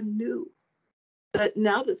 but I knew that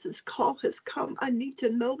now that this call has come, I need to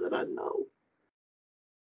know that I know.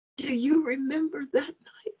 Do you remember that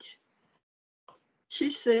night?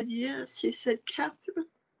 She said, yes. She said, Catherine,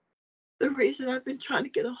 the reason I've been trying to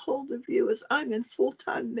get a hold of you is I'm in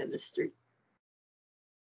full-time ministry.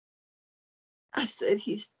 I said,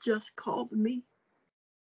 he's just called me.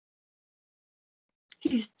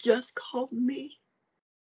 He's just called me.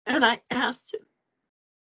 And I asked him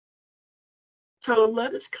to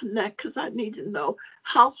let us connect because I need to know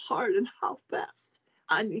how hard and how fast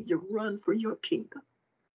I need to run for your kingdom.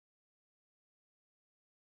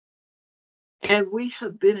 And we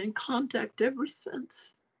have been in contact ever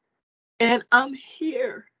since. And I'm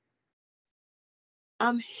here.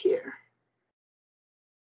 I'm here.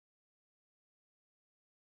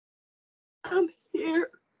 I'm here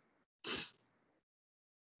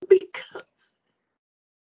because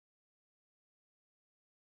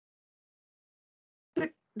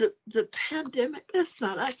the pandemic, that's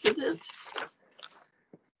not accident.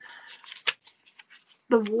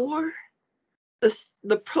 The war,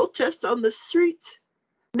 the protests on the streets,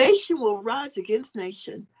 nation will rise against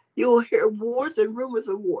nation. You will hear wars and rumors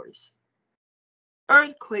of wars.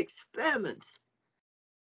 Earthquakes, famines.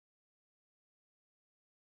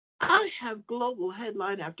 I have global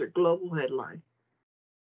headline after global headline.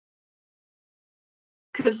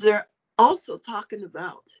 Because they're also talking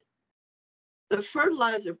about the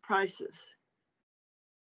fertilizer prices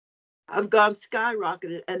have gone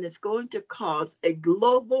skyrocketed, and it's going to cause a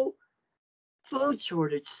global food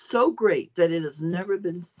shortage so great that it has never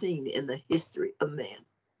been seen in the history of man.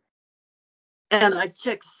 And I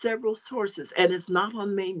checked several sources, and it's not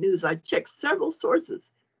on main news. I checked several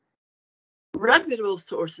sources, reputable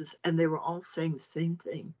sources, and they were all saying the same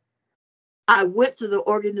thing. I went to the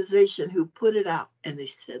organization who put it out, and they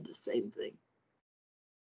said the same thing.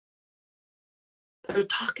 They're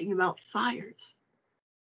talking about fires.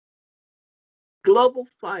 Global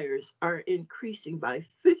fires are increasing by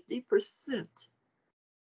 50%.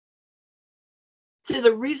 See,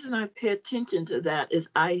 the reason I pay attention to that is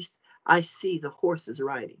I see the horses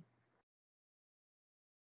riding.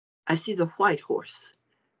 I see the white horse.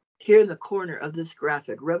 Here in the corner of this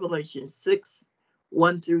graphic, Revelation 6,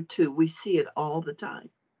 1-2, we see it all the time.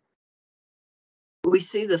 We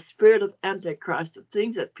see the spirit of Antichrist, the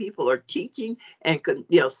things that people are teaching and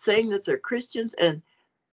saying that they're Christians, and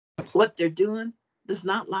what they're doing does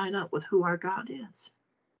not line up with who our God is.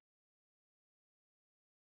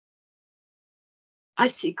 I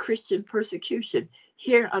see Christian persecution.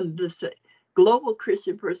 Here on this global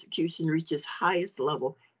Christian persecution reaches highest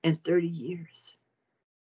level in 30 years.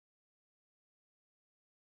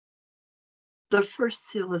 The first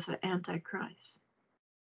seal is the Antichrist.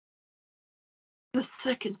 The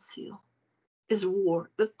second seal is war.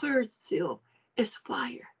 The third seal is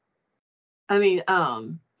fire.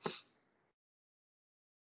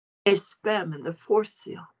 It's famine. The fourth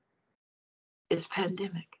seal is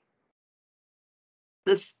pandemic.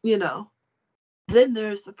 Then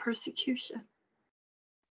there's the persecution.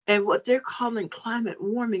 And what they're calling climate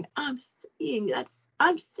warming, I'm seeing.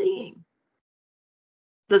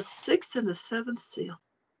 The sixth and the seventh seal.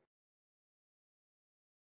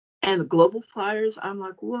 And the global fires, I'm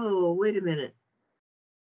like, whoa, wait a minute.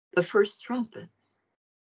 The first trumpet.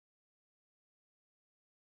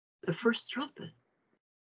 The first trumpet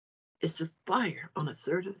is the fire on a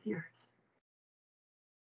third of the earth.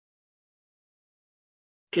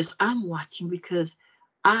 Because I'm watching, because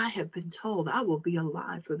I have been told I will be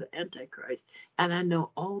alive for the Antichrist. And I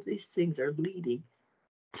know all these things are leading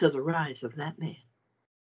to the rise of that man.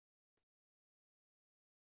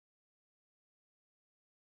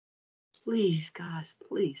 Please, guys,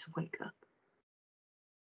 please wake up.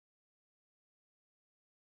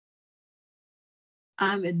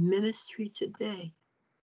 I'm in ministry today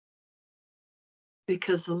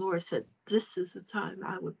because the Lord said, this is the time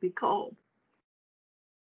I would be called.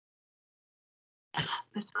 And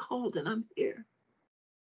I've been called, and I'm here.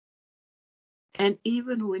 And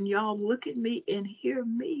even when y'all look at me and hear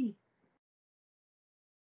me,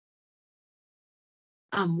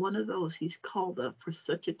 I'm one of those He's called up for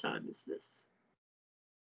such a time as this.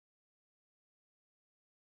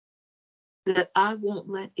 That I won't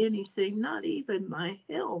let anything, not even my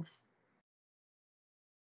health,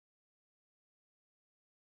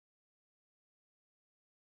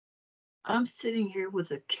 I'm sitting here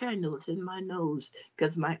with a candle in my nose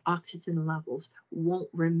because my oxygen levels won't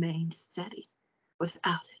remain steady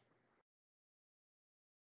without it.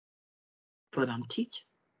 But I'm teaching.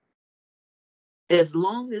 As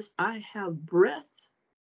long as I have breath,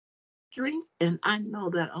 strength, and I know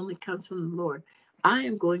that only comes from the Lord, I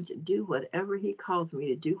am going to do whatever He calls me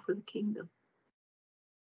to do for the kingdom.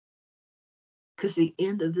 Because the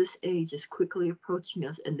end of this age is quickly approaching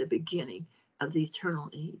us, and the beginning of the eternal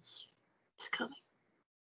age is coming.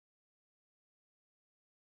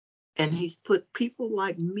 And He's put people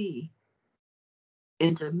like me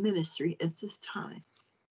into ministry at this time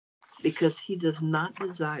because He does not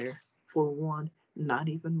desire for one, not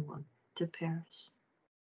even one, to perish.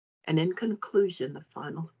 And in conclusion, the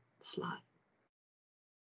final slide.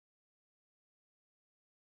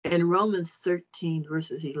 In Romans 13,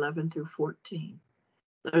 verses 11-14,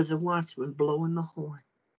 there's a watchman blowing the horn.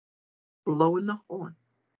 Blowing the horn.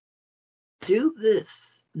 Do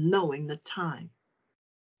this, knowing the time,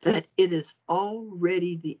 that it is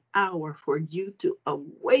already the hour for you to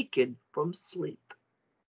awaken from sleep.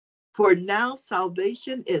 For now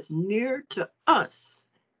salvation is nearer to us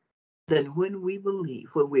than when we believe,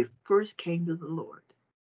 when we first came to the Lord.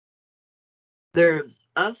 There's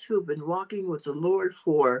us who've been walking with the Lord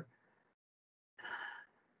for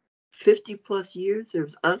 50 plus years.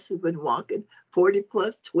 There's us who've been walking 40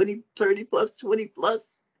 plus, 20, 30 plus, 20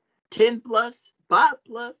 plus, 10 plus, 5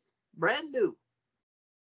 plus, brand new.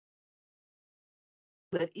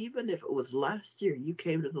 But even if it was last year you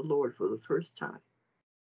came to the Lord for the first time,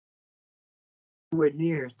 we're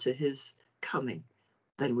nearer to His coming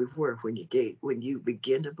than we were when you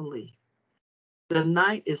begin to believe. The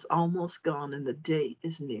night is almost gone and the day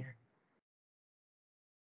is near.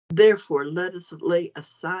 Therefore, let us lay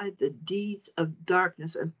aside the deeds of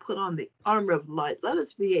darkness and put on the armor of light. Let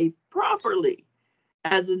us behave properly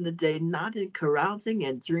as in the day, not in carousing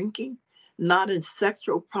and drinking, not in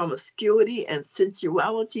sexual promiscuity and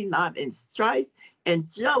sensuality, not in strife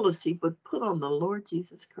and jealousy, but put on the Lord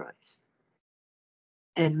Jesus Christ,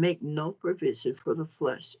 and make no provision for the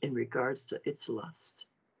flesh in regards to its lust.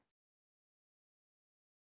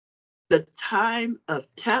 The time of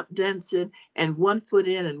tap dancing and 1 foot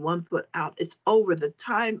in and 1 foot out is over. The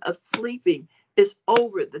time of sleeping is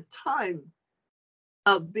over. The time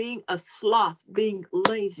of being a sloth, being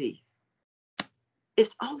lazy,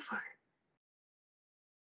 is over.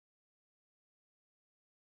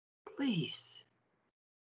 Please,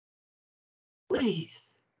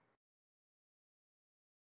 please.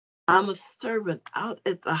 I'm a servant out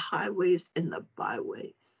at the highways and the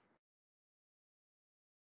byways,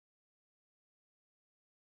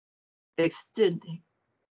 extending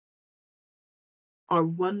our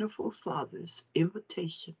wonderful Father's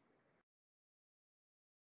invitation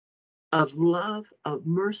of love, of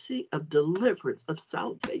mercy, of deliverance, of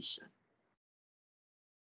salvation.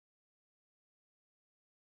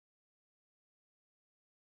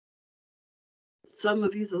 Some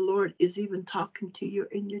of you, the Lord is even talking to you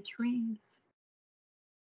in your dreams.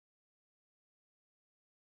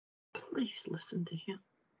 Please listen to him.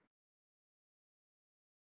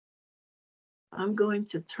 I'm going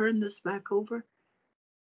to turn this back over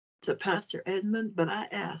to Pastor Edmund, but I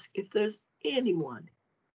ask if there's anyone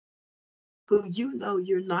who you know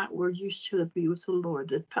you're not where you should be with the Lord,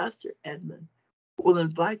 that Pastor Edmund will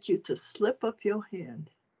invite you to slip up your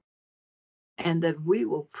hand and that we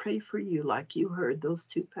will pray for you like you heard those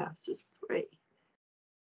two pastors pray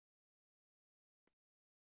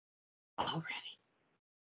already.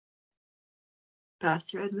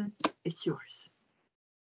 Pastor Edmund, it's yours.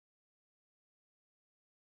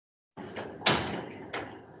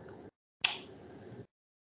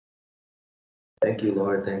 Thank you,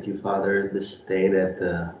 Lord. Thank you, Father, this day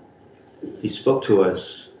that He spoke to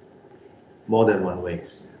us more than one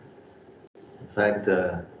ways. In fact,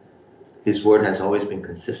 His word has always been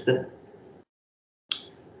consistent.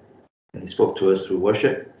 And He spoke to us through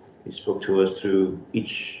worship. He spoke to us through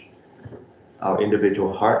each our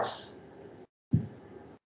individual hearts.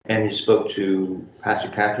 And He spoke to Pastor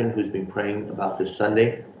Catherine, who's been praying about this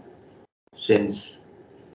Sunday since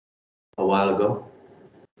a while ago.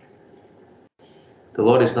 The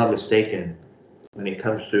Lord is not mistaken when it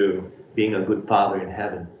comes to being a good father in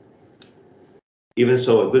heaven. Even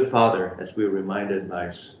so, a good father, as we were reminded by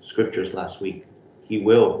scriptures last week, he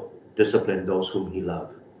will discipline those whom he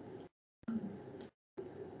loves.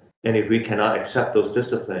 And if we cannot accept those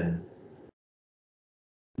discipline,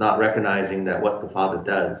 not recognizing that what the Father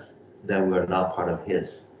does, then we are not part of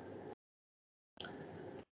his.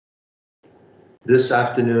 This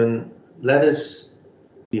afternoon, let us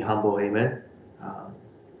be humble, amen.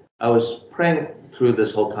 I was praying through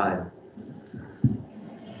this whole time,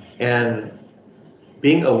 and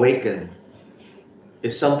being awakened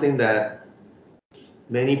is something that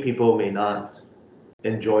many people may not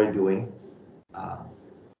enjoy doing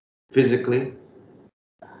physically.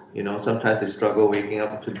 You know, sometimes they struggle waking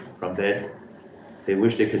up from bed. They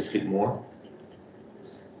wish they could sleep more.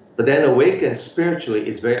 But then awaken spiritually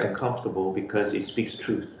is very uncomfortable because it speaks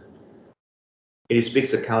truth. It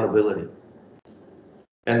speaks accountability.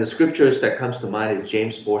 And the scriptures that comes to mind is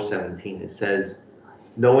James 4:17. It says,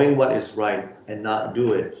 knowing what is right and not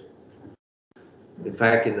do it. In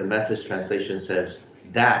fact, in the Message translation says,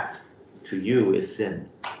 that to you is sin.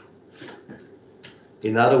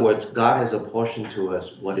 In other words, God has apportioned to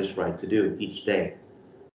us what is right to do each day.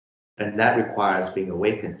 And that requires being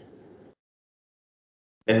awakened.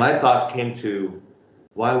 And my thoughts came to,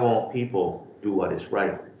 why won't people do what is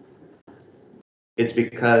right? It's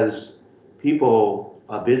because people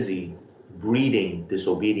are busy breeding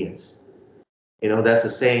disobedience. You know, that's a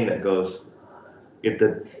saying that goes, if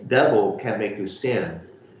the devil can't make you sin,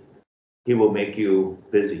 he will make you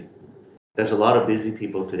busy. There's a lot of busy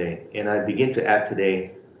people today. And I begin to add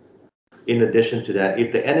today, in addition to that,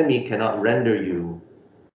 if the enemy cannot render you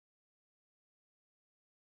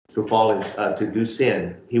to fall in, to do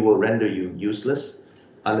sin, he will render you useless,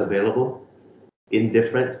 unavailable,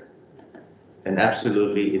 indifferent, and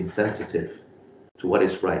absolutely insensitive to what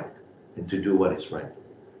is right and to do what is right.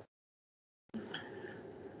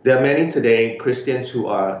 There are many today Christians who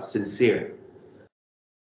are sincere.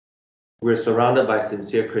 We're surrounded by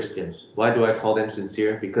sincere Christians. Why do I call them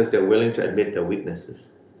sincere? Because they're willing to admit their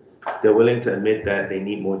weaknesses. They're willing to admit that they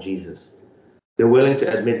need more Jesus. They're willing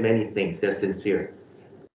to admit many things. They're sincere.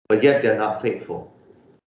 But yet they're not faithful.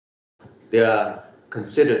 They are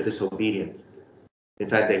considered disobedient. In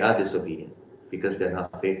fact, they are disobedient because they're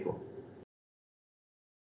not faithful.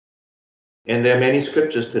 And there are many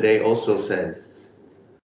scriptures today also says,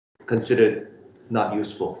 considered not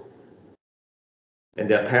useful. And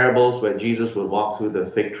there are parables where Jesus would walk through the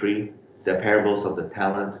fig tree. There are parables of the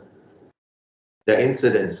talent. There are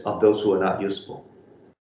incidents of those who are not useful.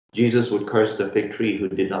 Jesus would curse the fig tree who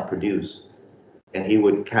did not produce, and he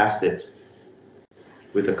would cast it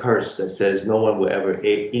with a curse that says no one will ever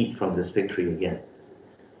eat from this fig tree again.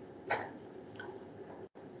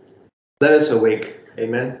 Let us awake.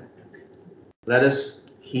 Amen. Let us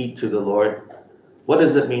heed to the Lord. What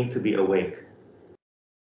does it mean to be awake?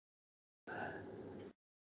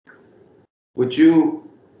 Would you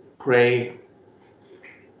pray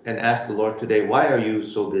and ask the Lord today, why are you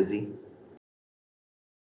so busy?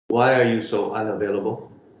 Why are you so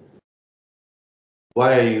unavailable?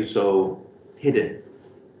 Why are you so hidden?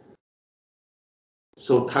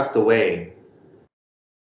 So tucked away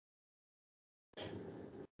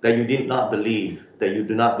that you did not believe, that you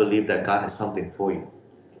do not believe that God has something for you.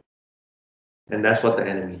 And that's what the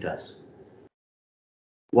enemy does.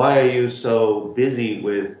 Why are you so busy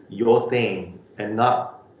with your thing and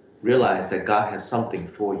not realize that God has something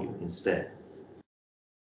for you instead?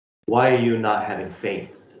 Why are you not having faith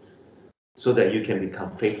so that you can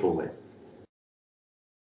become faithful with?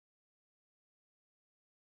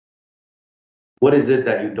 What is it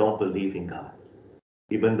that you don't believe in God,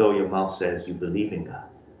 even though your mouth says you believe in God?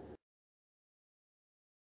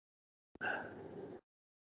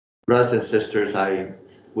 Brothers and sisters, I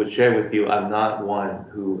would share with you, I'm not one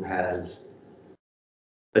who has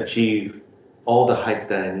achieved all the heights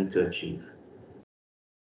that I need to achieve.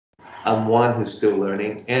 I'm one who's still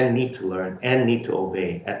learning and need to learn and need to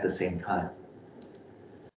obey at the same time.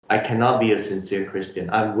 I cannot be a sincere Christian.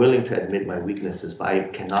 I'm willing to admit my weaknesses, but I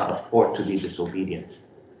cannot afford to be disobedient.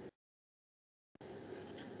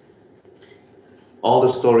 All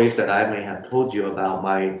the stories that I may have told you about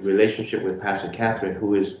my relationship with Pastor Catherine,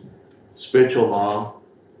 who is spiritual mom,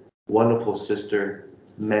 wonderful sister,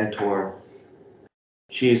 mentor.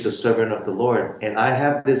 She is a servant of the Lord. And I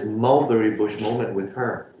have this mulberry bush moment with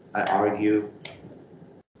her. I argue,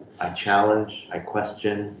 I challenge, I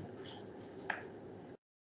question.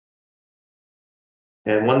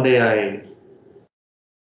 And one day I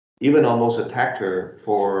even almost attacked her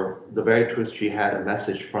for the very truth she had a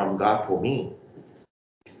message from God for me.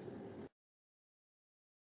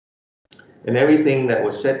 And everything that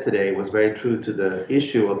was said today was very true to the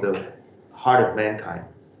issue of the heart of mankind.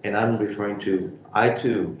 And I'm referring to, I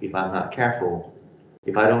too, if I'm not careful,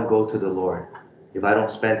 if I don't go to the Lord, if I don't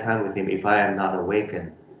spend time with Him, if I am not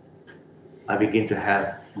awakened, I begin to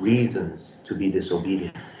have reasons to be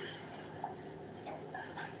disobedient.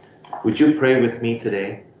 Would you pray with me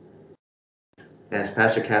today? As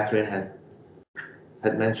Pastor Catherine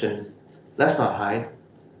had mentioned, let's not hide.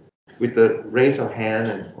 With the raise of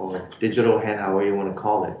hand or digital hand, however you want to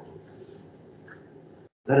call it,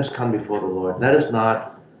 let us come before the Lord. Let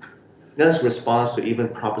us respond to even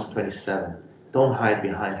Proverbs 27. Don't hide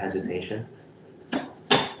behind hesitation.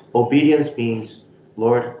 Obedience means,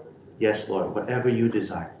 Lord, yes, Lord, whatever you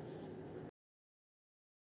desire.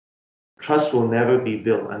 Trust will never be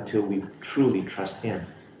built until we truly trust Him.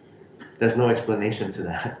 There's no explanation to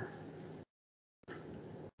that.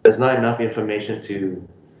 There's not enough information to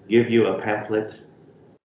give you a pamphlet,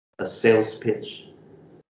 a sales pitch,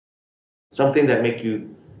 something that make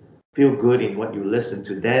you feel good in what you listen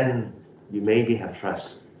to. Then you maybe have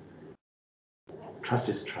trust. Trust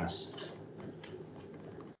is trust.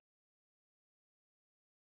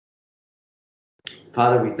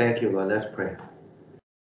 Father, we thank you, Lord. Let's pray.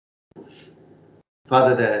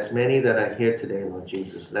 Father, that as many that are here today, Lord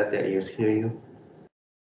Jesus, let their ears hear you.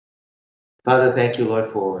 Father, thank you,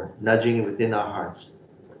 Lord, for nudging within our hearts.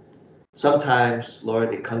 Sometimes,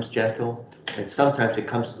 Lord, it comes gentle, and sometimes it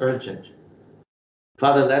comes urgent.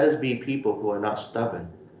 Father, let us be people who are not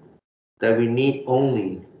stubborn, that we need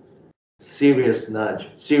only serious nudge,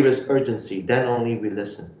 serious urgency, then only we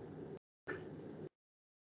listen.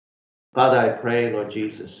 Father, I pray, Lord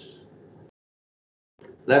Jesus,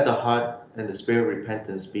 let the heart and the spirit of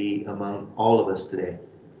repentance be among all of us today.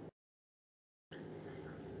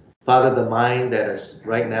 Father, the mind that is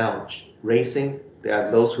right now racing, there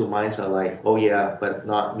are those whose minds are like, oh yeah, but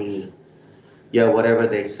not me. Yeah, whatever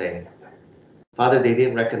they say. Father, they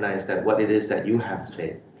didn't recognize that what it is that you have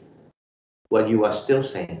said, what you are still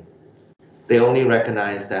saying. They only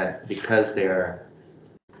recognize that because they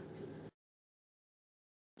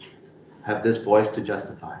have this voice to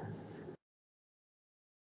justify.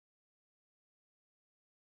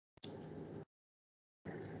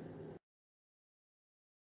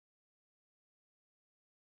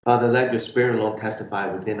 Father, let your Spirit alone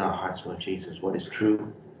testify within our hearts, Lord Jesus, what is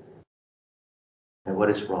true and what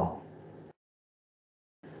is wrong.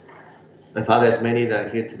 And Father, as many that are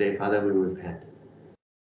here today, Father, we repent.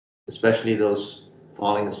 Especially those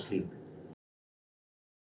falling asleep.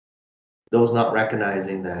 Those not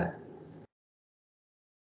recognizing that,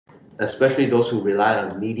 especially those who rely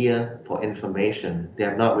on media for information, they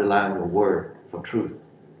have not relied on your word for truth.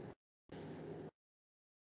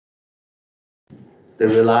 They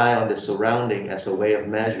rely on the surrounding as a way of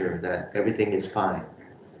measure that everything is fine.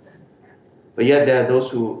 But yet there are those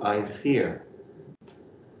who are in fear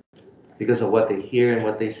because of what they hear and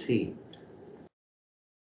what they see.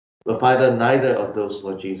 But Father, neither of those,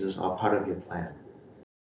 Lord Jesus, are part of your plan.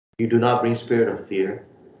 You do not bring spirit of fear.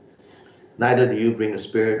 Neither do you bring a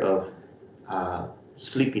spirit of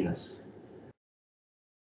sleepiness.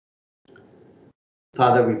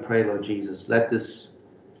 Father, we pray, Lord Jesus, let this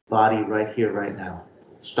body right here, right now,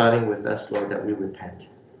 starting with us, Lord, that we repent.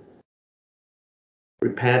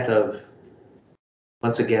 Repent of,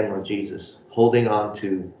 once again, Lord Jesus, holding on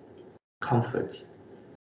to comfort.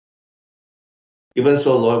 Even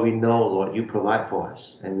so, Lord, we know, Lord, you provide for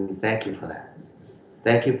us, and we thank you for that.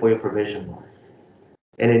 Thank you for your provision, Lord.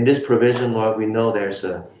 And in this provision, Lord, we know there's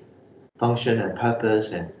a function and purpose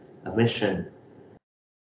and a mission.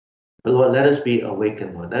 But Lord, let us be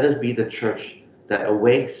awakened, Lord. Let us be the church that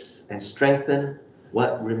awakes and strengthens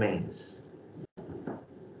what remains,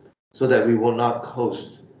 so that we will not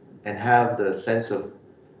coast and have the sense of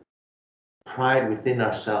pride within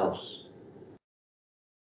ourselves,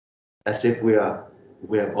 as if we are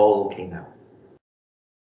all okay now.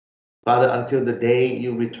 Father, until the day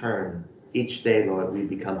you return, each day, Lord, we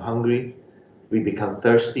become hungry, we become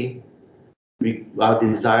thirsty, our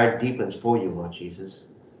desire deepens for you, Lord Jesus.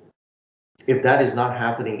 If that is not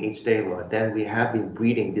happening each day, Lord, then we have been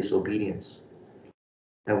breeding disobedience,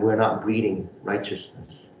 and we're not breeding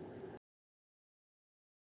righteousness.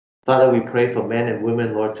 Father, we pray for men and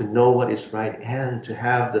women, Lord, to know what is right and to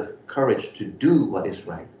have the courage to do what is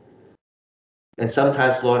right. And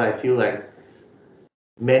sometimes, Lord, I feel like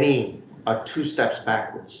many are 2 steps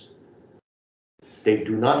backwards. They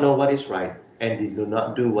do not know what is right, and they do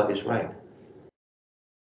not do what is right.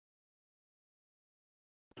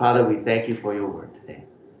 Father, we thank you for your word today.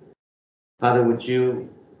 Father, would you,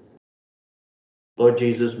 Lord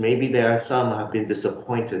Jesus, maybe there are some who have been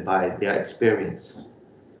disappointed by their experience,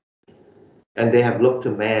 and they have looked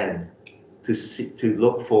to man to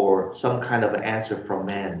look for some kind of an answer from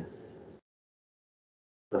man.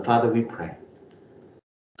 But Father, we pray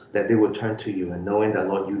that they will turn to you, and knowing that,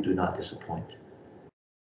 Lord, you do not disappoint.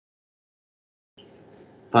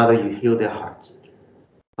 Father, you heal their hearts.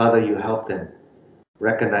 Father, you help them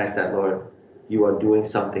recognize that, Lord, you are doing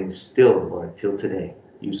something still, Lord, till today.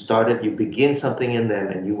 You started, you begin something in them,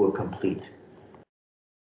 and you will complete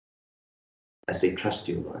as they trust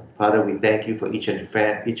you, Lord. Father, we thank you for each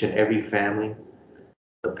and every family,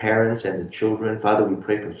 the parents and the children. Father, we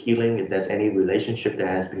pray for healing. If there's any relationship that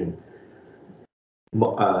has been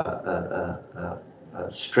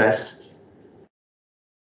stressed,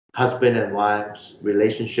 husband and wives,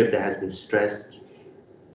 relationship that has been stressed.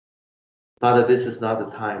 Father, this is not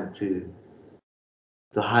the time to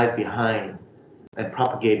hide behind and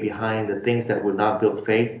propagate behind the things that would not build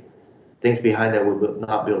faith, things behind that would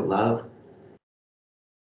not build love,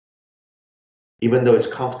 even though it's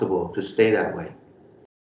comfortable to stay that way.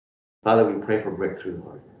 Father, we pray for breakthrough,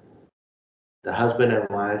 Lord. The husband and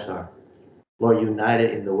wives are, Lord,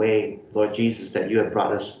 united in the way, Lord Jesus, that you have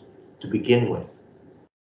brought us to begin with.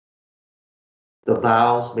 The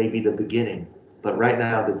vows may be the beginning, but right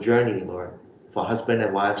now the journey, Lord, for husband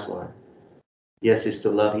and wives, Lord, yes, is to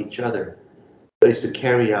love each other, but it's to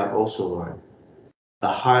carry out also, Lord,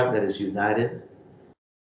 a heart that is united,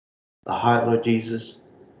 a heart, Lord Jesus,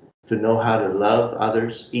 to know how to love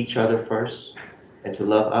others, each other first, and to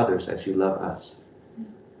love others as you love us.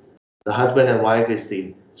 The husband and wife is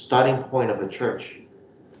the starting point of a church.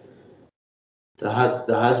 The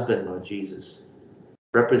husband, Lord Jesus,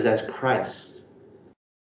 represents Christ.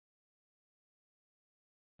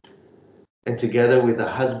 And together with the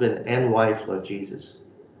husband and wife, Lord Jesus,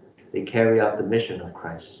 they carry out the mission of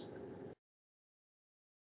Christ.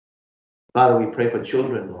 Father, we pray for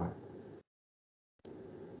children, Lord.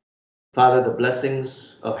 Father, the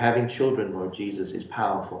blessings of having children, Lord Jesus, is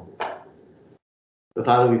powerful. But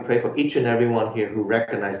Father, we pray for each and every one here who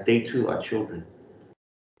recognize they too are children.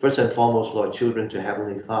 First and foremost, Lord, children to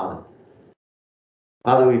Heavenly Father.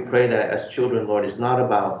 Father, we pray that as children, Lord, it's not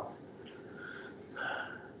about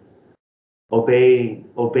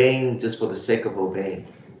obeying just for the sake of obeying,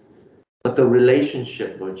 but the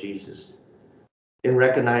relationship, Lord Jesus, in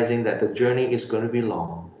recognizing that the journey is going to be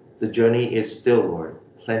long. The journey is still, Lord,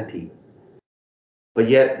 plenty. But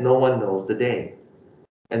yet no one knows the day.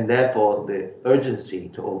 And therefore, the urgency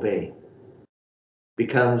to obey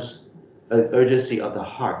becomes an urgency of the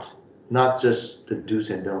heart, not just the do's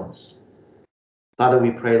and don'ts. Father,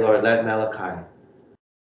 we pray, Lord, let Malachi,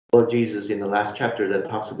 Lord Jesus, in the last chapter that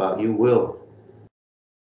talks about you will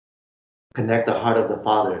connect the heart of the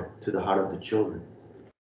father to the heart of the children.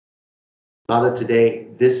 Father, today,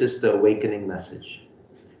 this is the awakening message.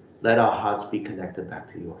 Let our hearts be connected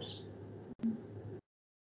back to yours.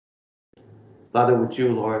 Father, would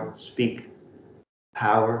you, Lord, speak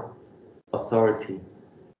power, authority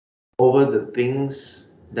over the things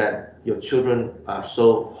that your children are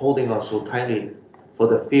so holding on so tightly for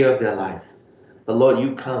the fear of their life. But Lord,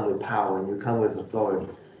 you come with power and you come with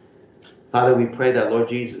authority. Father, we pray that, Lord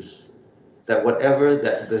Jesus, that whatever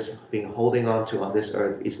that this being holding on to on this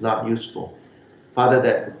earth is not useful. Father,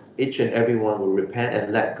 that each and every one will repent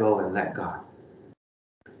and let go and let God.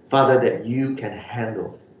 Father, that you can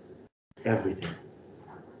handle everything.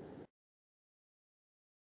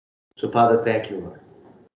 So Father, thank you, Lord.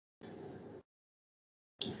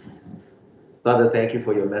 Father, thank you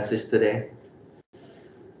for your message today.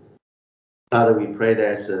 Father, we pray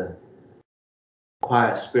there's a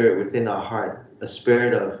quiet spirit within our heart, a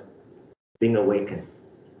spirit of being awakened.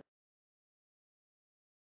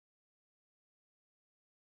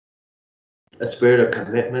 A spirit of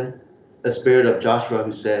commitment, a spirit of Joshua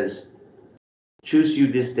who says, choose you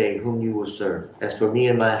this day whom you will serve. As for me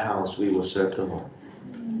and my house, we will serve the Lord.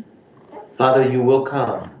 Father, you will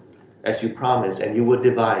come as you promised, and you will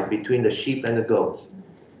divide between the sheep and the goats.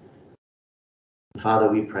 Father,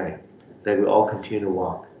 we pray that we all continue to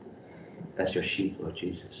walk as your sheep, Lord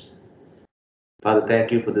Jesus. Father,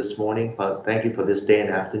 thank you for this morning. Father, thank you for this day and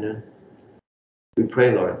afternoon. We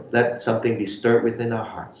pray, Lord, let something be stirred within our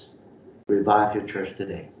hearts. Revive your church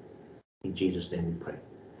today. In Jesus' name we pray.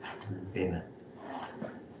 Amen.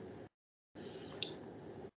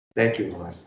 Thank you, Lord.